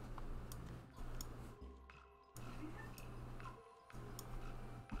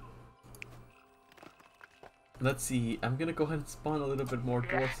 Let's see, I'm gonna go ahead and spawn a little bit more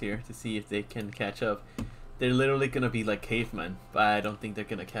dwarves here to see if they can catch up. They're literally gonna be like cavemen, but I don't think they're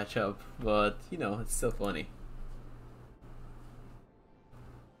gonna catch up. But, you know, it's still funny.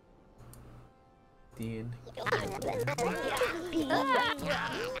 Dean. Trying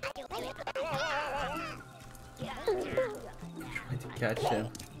to catch him.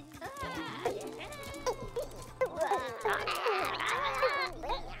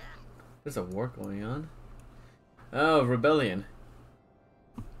 There's a war going on. Oh, rebellion.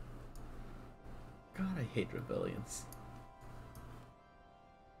 God, I hate rebellions.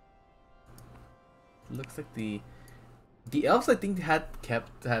 Looks like the elves, I think, have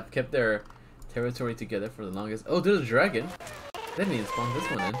kept their territory together for the longest. Oh, there's a dragon. They didn't even spawn this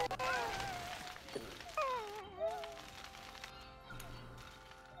one in.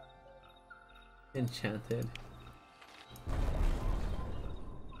 Enchanted.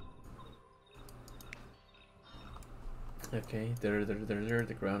 Okay,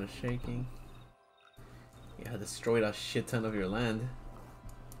 the ground is shaking. Yeah, destroyed a shit ton of your land.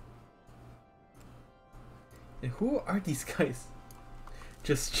 And who are these guys?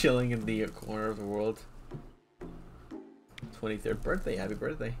 Just chilling in the corner of the world. 23rd birthday, happy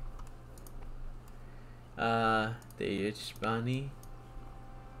birthday. The Ishbani.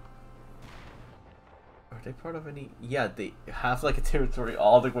 Are they part of any? Yeah, they have like a territory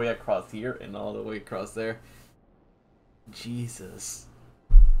all the way across here and all the way across there. Jesus.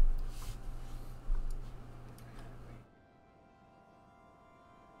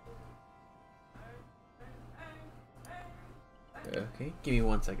 Okay, give me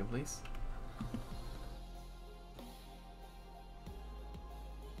 1 second, please.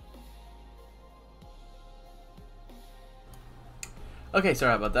 Okay,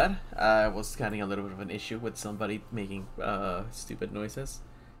 sorry about that. I was having a little bit of an issue with somebody making stupid noises.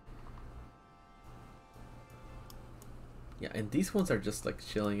 Yeah, and these ones are just like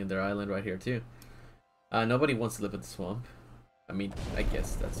chilling in their island right here too. Nobody wants to live in the swamp. I mean, I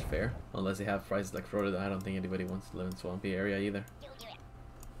guess that's fair. Unless they have prices like Florida, I don't think anybody wants to live in swampy area either.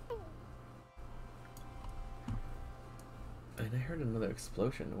 And I heard another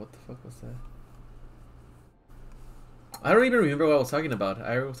explosion. What the fuck was that? I don't even remember what I was talking about.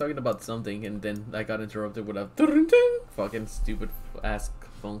 I was talking about something and then I got interrupted with a fucking stupid ass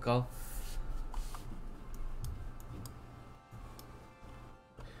phone call.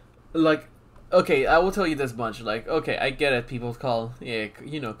 Like, okay, I will tell you this much. Like, okay, I get it. People call, yeah,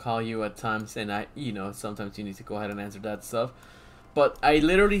 you know, call you at times, and you know, sometimes you need to go ahead and answer that stuff. But I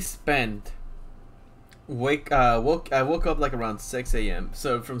literally spent I woke up like around 6 a.m.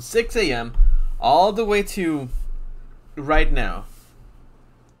 So from 6 a.m. all the way to right now.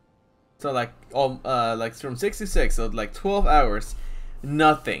 So like from 6 to 6, so like 12 hours,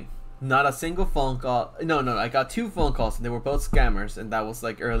 nothing. Not a single phone call. No, I got 2 phone calls and they were both scammers, and that was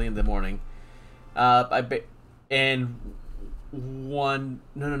like early in the morning. And one,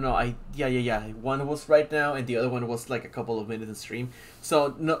 one was right now, and the other one was like a couple of minutes in stream.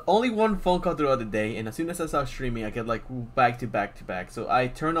 So only one phone call throughout the day, and as soon as I start streaming, I get like back to back to back. So I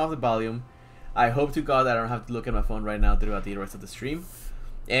turned off the volume. I hope to God that I don't have to look at my phone right now throughout the rest of the stream.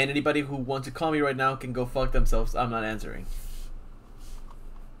 And anybody who wants to call me right now can go fuck themselves. I'm not answering.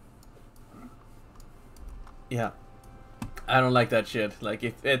 Yeah, I don't like that shit. Like,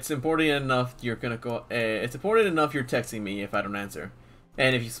 if it's important enough, you're gonna go. It's important enough you're texting me if I don't answer,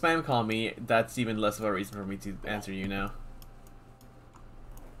 and if you spam call me, that's even less of a reason for me to answer you now.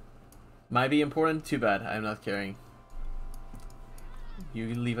 Might be important. Too bad. I'm not caring. You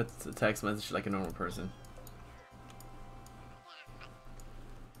can leave a text message like a normal person.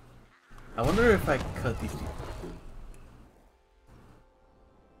 I wonder if I cut these people.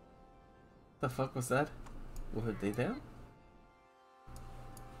 The fuck was that? Were they there?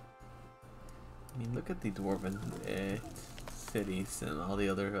 I mean, look at the dwarven cities and all the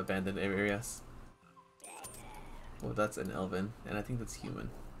other abandoned areas. Well, that's an elven, and I think that's human.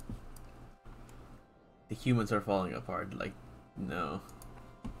 The humans are falling apart, like, no.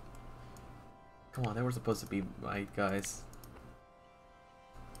 Come on, they were supposed to be right guys.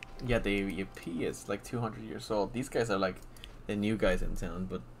 Yeah, the EP is like 200 years old. These guys are like the new guys in town,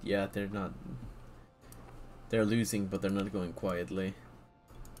 but yeah, they're not. They're losing, but they're not going quietly.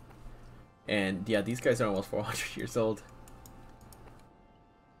 And yeah, these guys are almost 400 years old.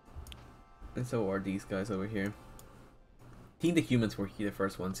 And so are these guys over here. I think the humans were the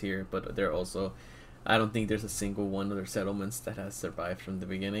first ones here, but they're also... I don't think there's a single one of their settlements that has survived from the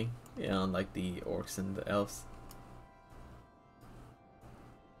beginning. Yeah, unlike the orcs and the elves.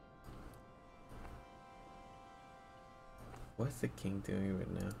 What's the king doing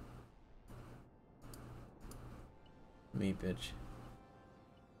right now? Me, bitch.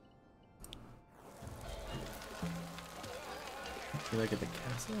 You like at the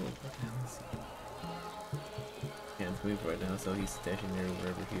castle? What the hell is he? Can't move right now, so he's stationary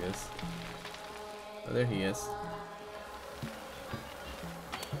wherever he is. Oh, there he is.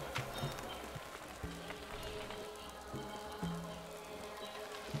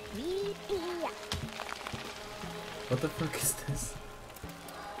 What the fuck is this?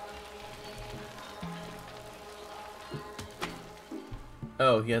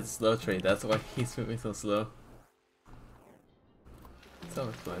 Oh, he has a slow trade, that's why he's moving so slow.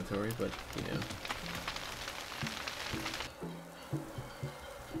 Self-explanatory, but you know.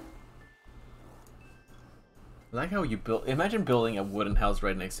 I like how you build. Imagine building a wooden house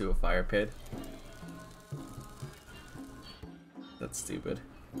right next to a fire pit. That's stupid.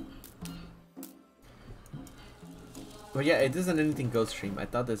 But yeah, it isn't anything Ghost Stream. I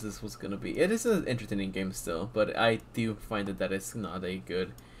thought this was gonna be. It is an entertaining game still, but I do find that it's not a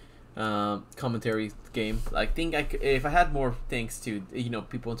good commentary game. I think if I had more things to, you know,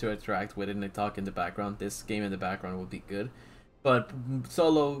 people to interact with and they talk in the background, this game in the background would be good. But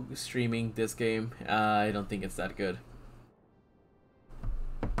solo streaming this game, I don't think it's that good.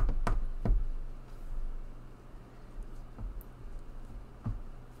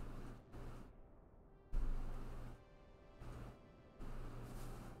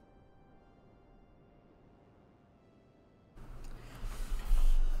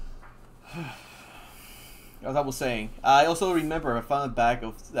 As I was saying, I also remember I found a bag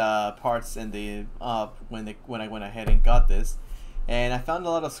of parts in the when I went ahead and got this, and I found a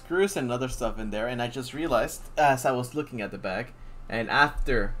lot of screws and other stuff in there, and I just realized as I was looking at the bag, and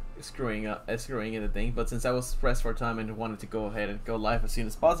after screwing in the thing, but since I was pressed for time and wanted to go ahead and go live as soon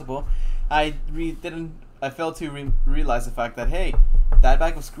as possible, I failed to realize the fact that, hey, that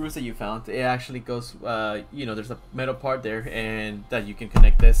bag of screws that you found, it actually goes, you know, there's a metal part there, and that you can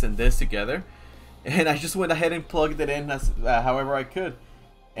connect this and this together. And I just went ahead and plugged it in as however I could,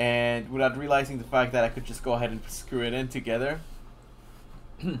 and without realizing the fact that I could just go ahead and screw it in together.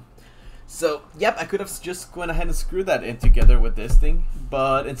 So, yep, I could have just went ahead and screwed that in together with this thing,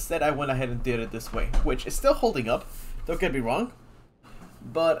 but instead I went ahead and did it this way, which is still holding up, don't get me wrong,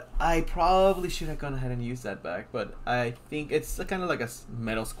 but I probably should have gone ahead and used that back, but I think it's kind of like a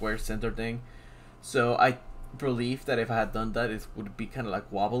metal square center thing, so I believe that if I had done that, it would be kind of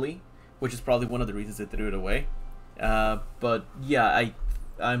like wobbly, which is probably one of the reasons I threw it away. But yeah,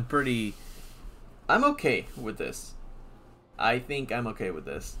 I'm okay with this. I think I'm okay with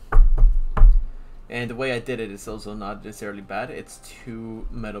this. And the way I did it is also not necessarily bad. It's two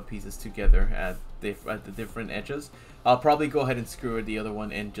metal pieces together at the different edges. I'll probably go ahead and screw the other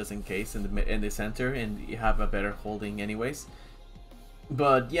one in just in case in the center, and you have a better holding anyways.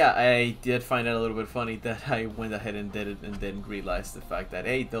 But yeah, I did find it a little bit funny that I went ahead and did it and didn't realize the fact that,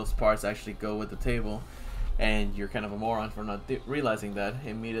 hey, those parts actually go with the table, and you're kind of a moron for not realizing that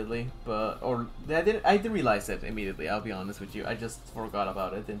immediately. I did realize it immediately, I'll be honest with you. I just forgot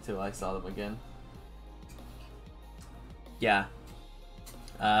about it until I saw them again. Yeah.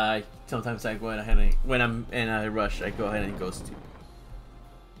 Sometimes I go ahead and when I'm in a rush, I go ahead and go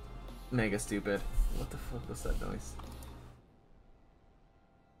mega stupid. What the fuck was that noise?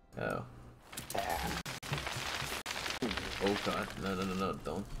 Oh. Oh god. No,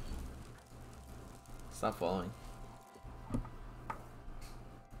 don't. Stop falling.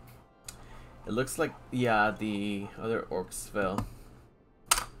 It looks like, yeah, the other orcs fell.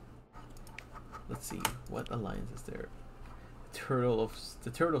 Let's see, what alliance is there?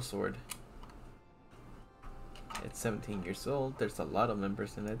 The Turtle Sword. It's 17 years old, there's a lot of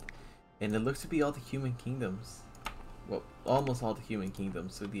members in it. And it looks to be all the human kingdoms. well, almost all the human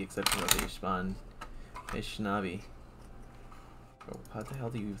kingdoms, with the exception of the Ishnavi. Oh, how the hell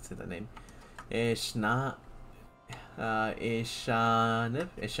do you say that name? Ishanav?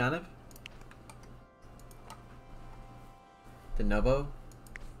 The Nobo?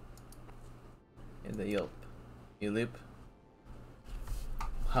 And the Yelp.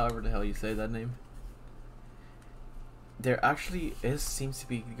 However the hell you say that name. There actually seems to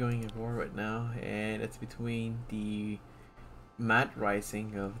be going a war right now, and it's between the Mad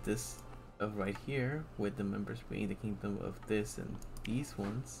Rising of right here, with the members being the kingdom of this and these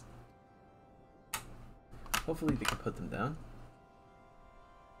ones. Hopefully they can put them down.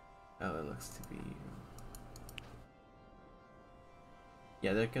 Oh, it looks to be...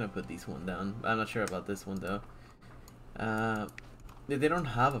 Yeah, they're gonna put these one down. I'm not sure about this one though. They don't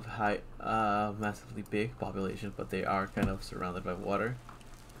have a high, massively big population, but they are kind of surrounded by water.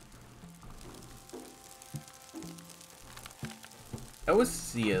 I always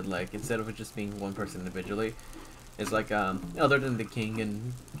see it like, instead of it just being one person individually, it's like, other than the king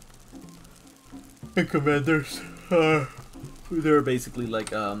and commanders, they're basically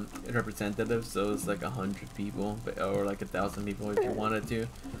like representatives, so it's like 100 people or like 1,000 people if you wanted to,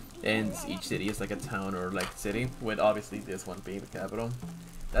 and each city is like a town or like city, with obviously this one being the capital.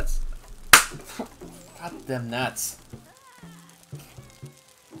 That's goddamn gnats.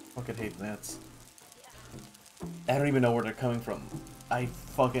 Fucking hate gnats. I don't even know where they're coming from. I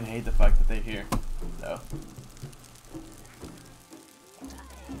fucking hate the fact that they're here, though.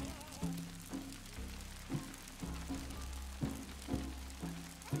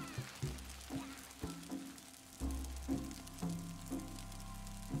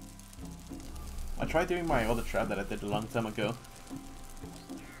 I tried doing my other trap that I did a long time ago,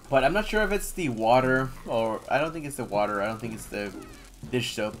 but I'm not sure if it's the water, or I don't think it's the water, I don't think it's the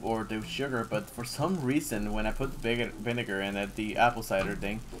dish soap or the sugar, but for some reason when I put vinegar in it, the apple cider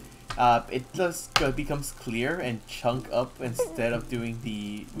thing, it just becomes clear and chunk up instead of doing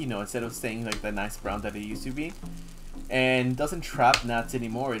the, instead of staying like the nice brown that it used to be, and doesn't trap gnats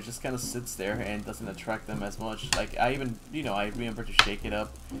anymore. It just kind of sits there and doesn't attract them as much. Like I even, I remember to shake it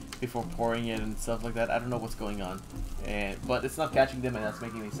up before pouring it and stuff like that. I don't know what's going on, but it's not catching them, and that's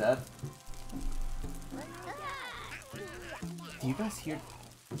making me sad. Do you guys hear?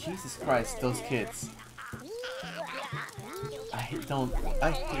 Jesus Christ, those kids. I hate a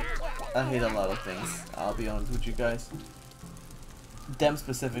lot of things, I'll be honest with you guys. Them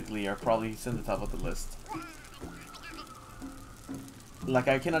specifically are probably at the top of the list. Like,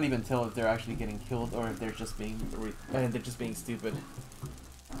 I cannot even tell if they're actually getting killed or if they're just being stupid.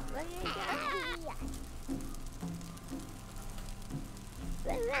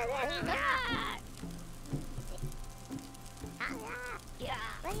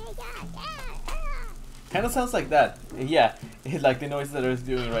 Kind of sounds like that. Yeah, like the noise that it's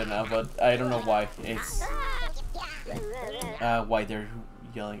doing right now, but I don't know why. It's why they're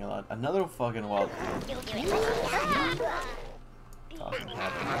yelling a lot. Another fucking wild.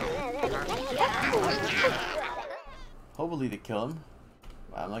 Hopefully they kill him.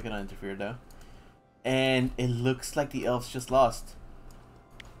 I'm not gonna interfere though. And it looks like the elves just lost.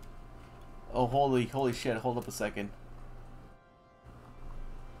 Oh, holy shit, hold up a second.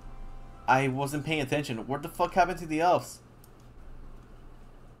 I wasn't paying attention. What the fuck happened to the elves?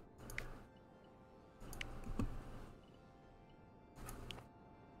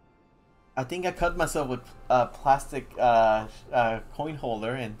 I think I cut myself with a plastic coin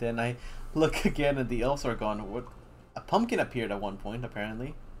holder, and then I look again and the elves are gone. What? A pumpkin appeared at one point,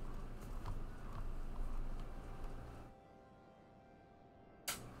 apparently.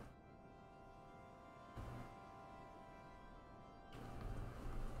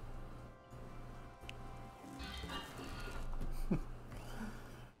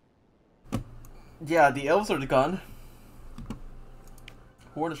 Yeah, the elves are gone.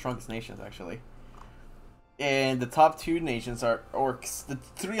 Who are the strongest nations, actually? And the top 2 nations are orcs. The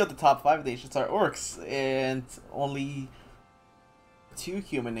 3 of the top 5 nations are orcs, and only 2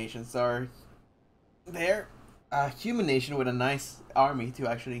 human nations are there. A human nation with a nice army to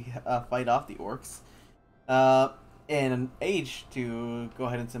actually fight off the orcs, and an age to go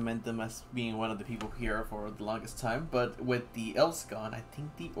ahead and cement them as being one of the people here for the longest time. But with the elves gone, I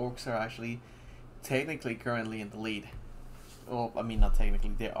think the orcs are actually technically currently in the lead. Well, I mean, not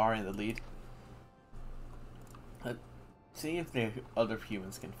technically, they are in the lead. Let's see if the other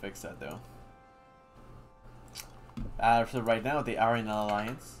humans can fix that, though. So right now, they are in an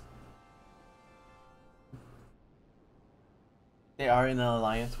alliance. They are in an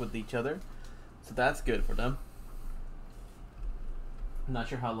alliance with each other, so that's good for them. I'm not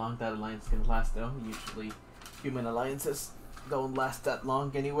sure how long that alliance can last, though. Usually, human alliances don't last that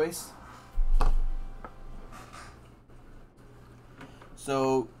long anyways.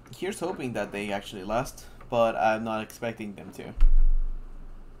 So here's hoping that they actually last, but I'm not expecting them to.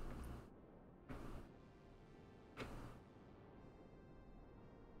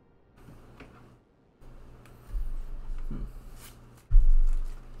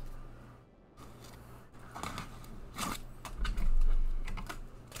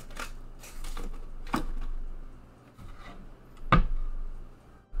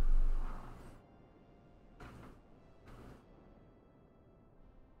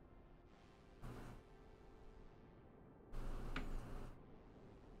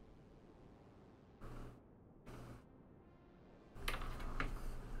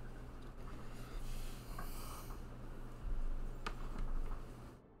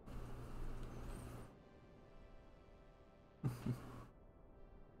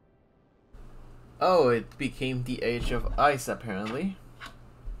 Oh, it became the Age of Ice, apparently.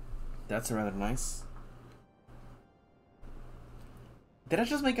 That's rather nice. Did I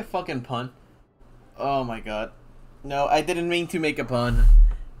just make a fucking pun? Oh my god. No, I didn't mean to make a pun.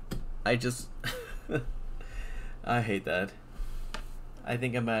 I just... I hate that. I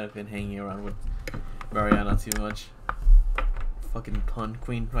think I might have been hanging around with Mariana too much. Fucking pun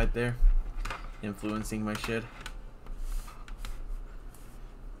queen right there. Influencing my shit.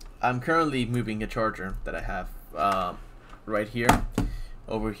 I'm currently moving a charger that I have right here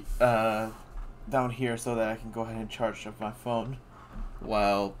over down here so that I can go ahead and charge up my phone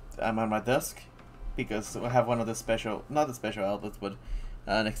while I'm on my desk, because I have one of the special, not the special outlets, but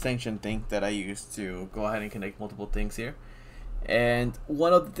an extension thing that I use to go ahead and connect multiple things here. And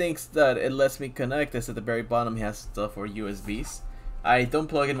one of the things that it lets me connect is at the very bottom it has stuff for USBs. I don't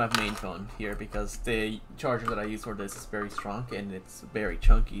plug in my main phone here because the charger that I use for this is very strong and it's very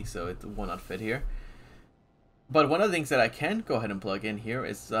chunky, so it will not fit here. But one of the things that I can go ahead and plug in here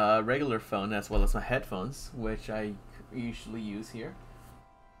is a regular phone as well as my headphones, which I usually use here.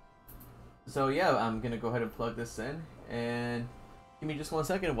 So yeah, I'm gonna go ahead and plug this in, and give me just 1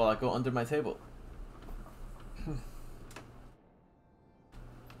 second while I go under my table.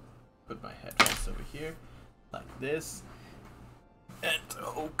 Put my headphones over here, like this. And,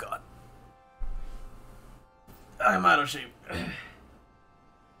 oh god, I'm out of shape.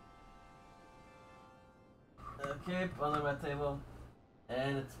 Okay, under my table,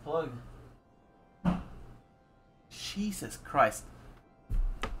 and it's plugged. Jesus Christ.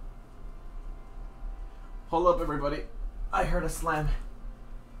 Hold up, everybody. I heard a slam,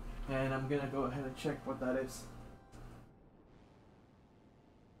 and I'm gonna go ahead and check what that is.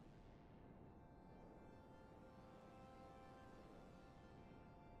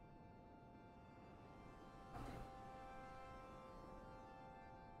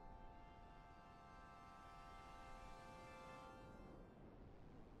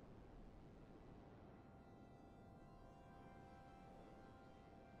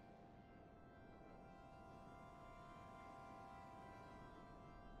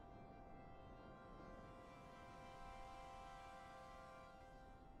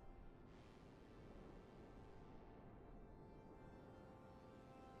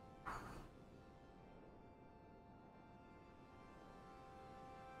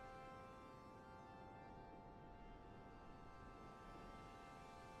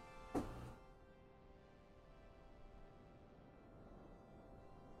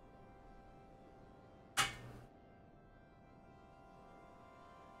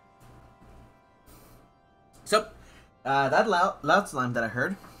 So, that loud slime that I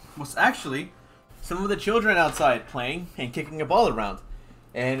heard was actually some of the children outside playing and kicking a ball around.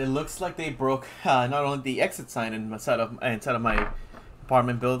 And it looks like they broke not only the exit sign inside of my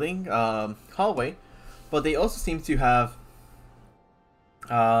apartment building hallway, but they also seem to have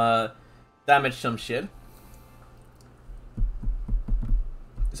damaged some shit.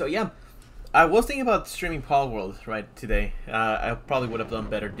 So yeah, I was thinking about streaming Palworld right today. I probably would have done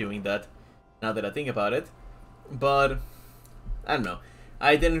better doing that now that I think about it. But I don't know.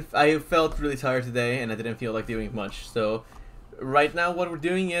 I felt really tired today, and I didn't feel like doing much. So right now, what we're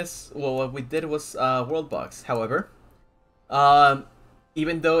doing is, well, what we did was Worldbox. However,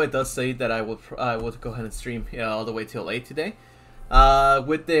 even though it does say that I would go ahead and stream all the way till 8 today,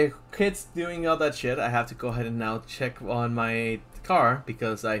 with the kids doing all that shit, I have to go ahead and now check on my car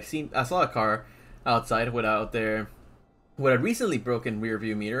because I saw a car outside without a recently broken rear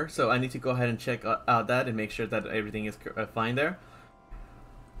view mirror, so I need to go ahead and check out that and make sure that everything is fine there.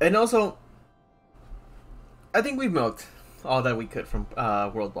 And also, I think we've milked all that we could from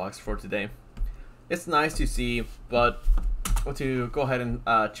Worldbox for today. It's nice to see, but to go ahead and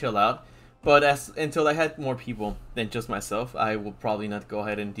chill out. But until I had more people than just myself, I will probably not go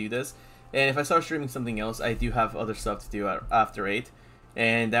ahead and do this. And if I start streaming something else, I do have other stuff to do after 8.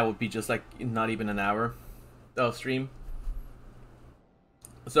 And that would be just like not even an hour of stream.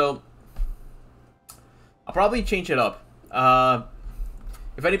 So I'll probably change it up.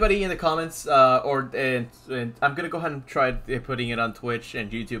 If anybody in the comments, and I'm gonna go ahead and try putting it on Twitch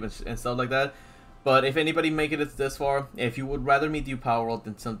and YouTube and stuff like that. But if anybody make it this far, if you would rather me do Power World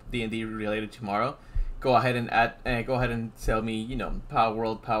than some D&D related tomorrow, go ahead and tell me, you know, Power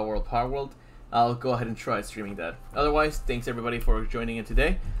World, Power World, Power World. I'll go ahead and try streaming that. Otherwise, thanks everybody for joining in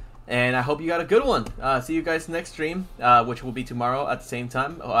today, and I hope you got a good one. See you guys next stream, which will be tomorrow at the same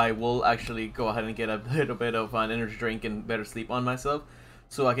time. I will actually go ahead and get a little bit of an energy drink and better sleep on myself,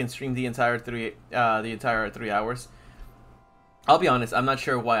 so I can stream the entire 3 hours. I'll be honest, I'm not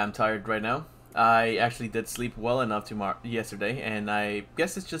sure why I'm tired right now. I actually did sleep well enough yesterday, and I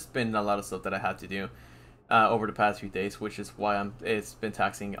guess it's just been a lot of stuff that I had to do over the past few days, which is why it's been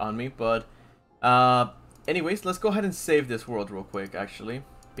taxing on me. But anyways, let's go ahead and save this world real quick, actually,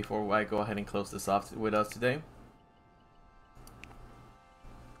 before I go ahead and close this off with us today.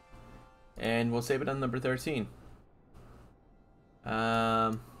 And we'll save it on number 13.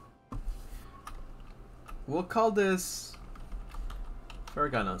 We'll call this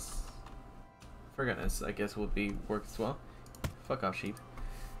Ferganas. Ferganas, I guess, would be work as well. Fuck off, sheep.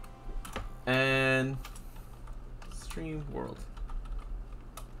 And stream world.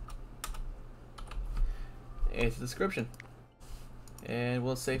 It's the description. And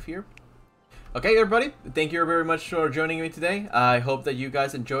we'll save here. Okay, everybody, thank you very much for joining me today. I hope that you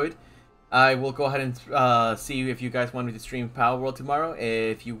guys enjoyed. I will go ahead and see if you guys want me to stream Power World tomorrow.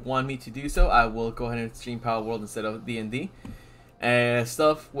 If you want me to do so, I will go ahead and stream Power World instead of D&D.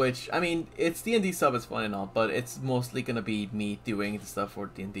 Stuff which, I mean, it's D&D stuff, it's fun and all, but it's mostly gonna be me doing the stuff for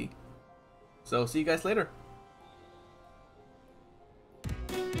D&D. So, see you guys later.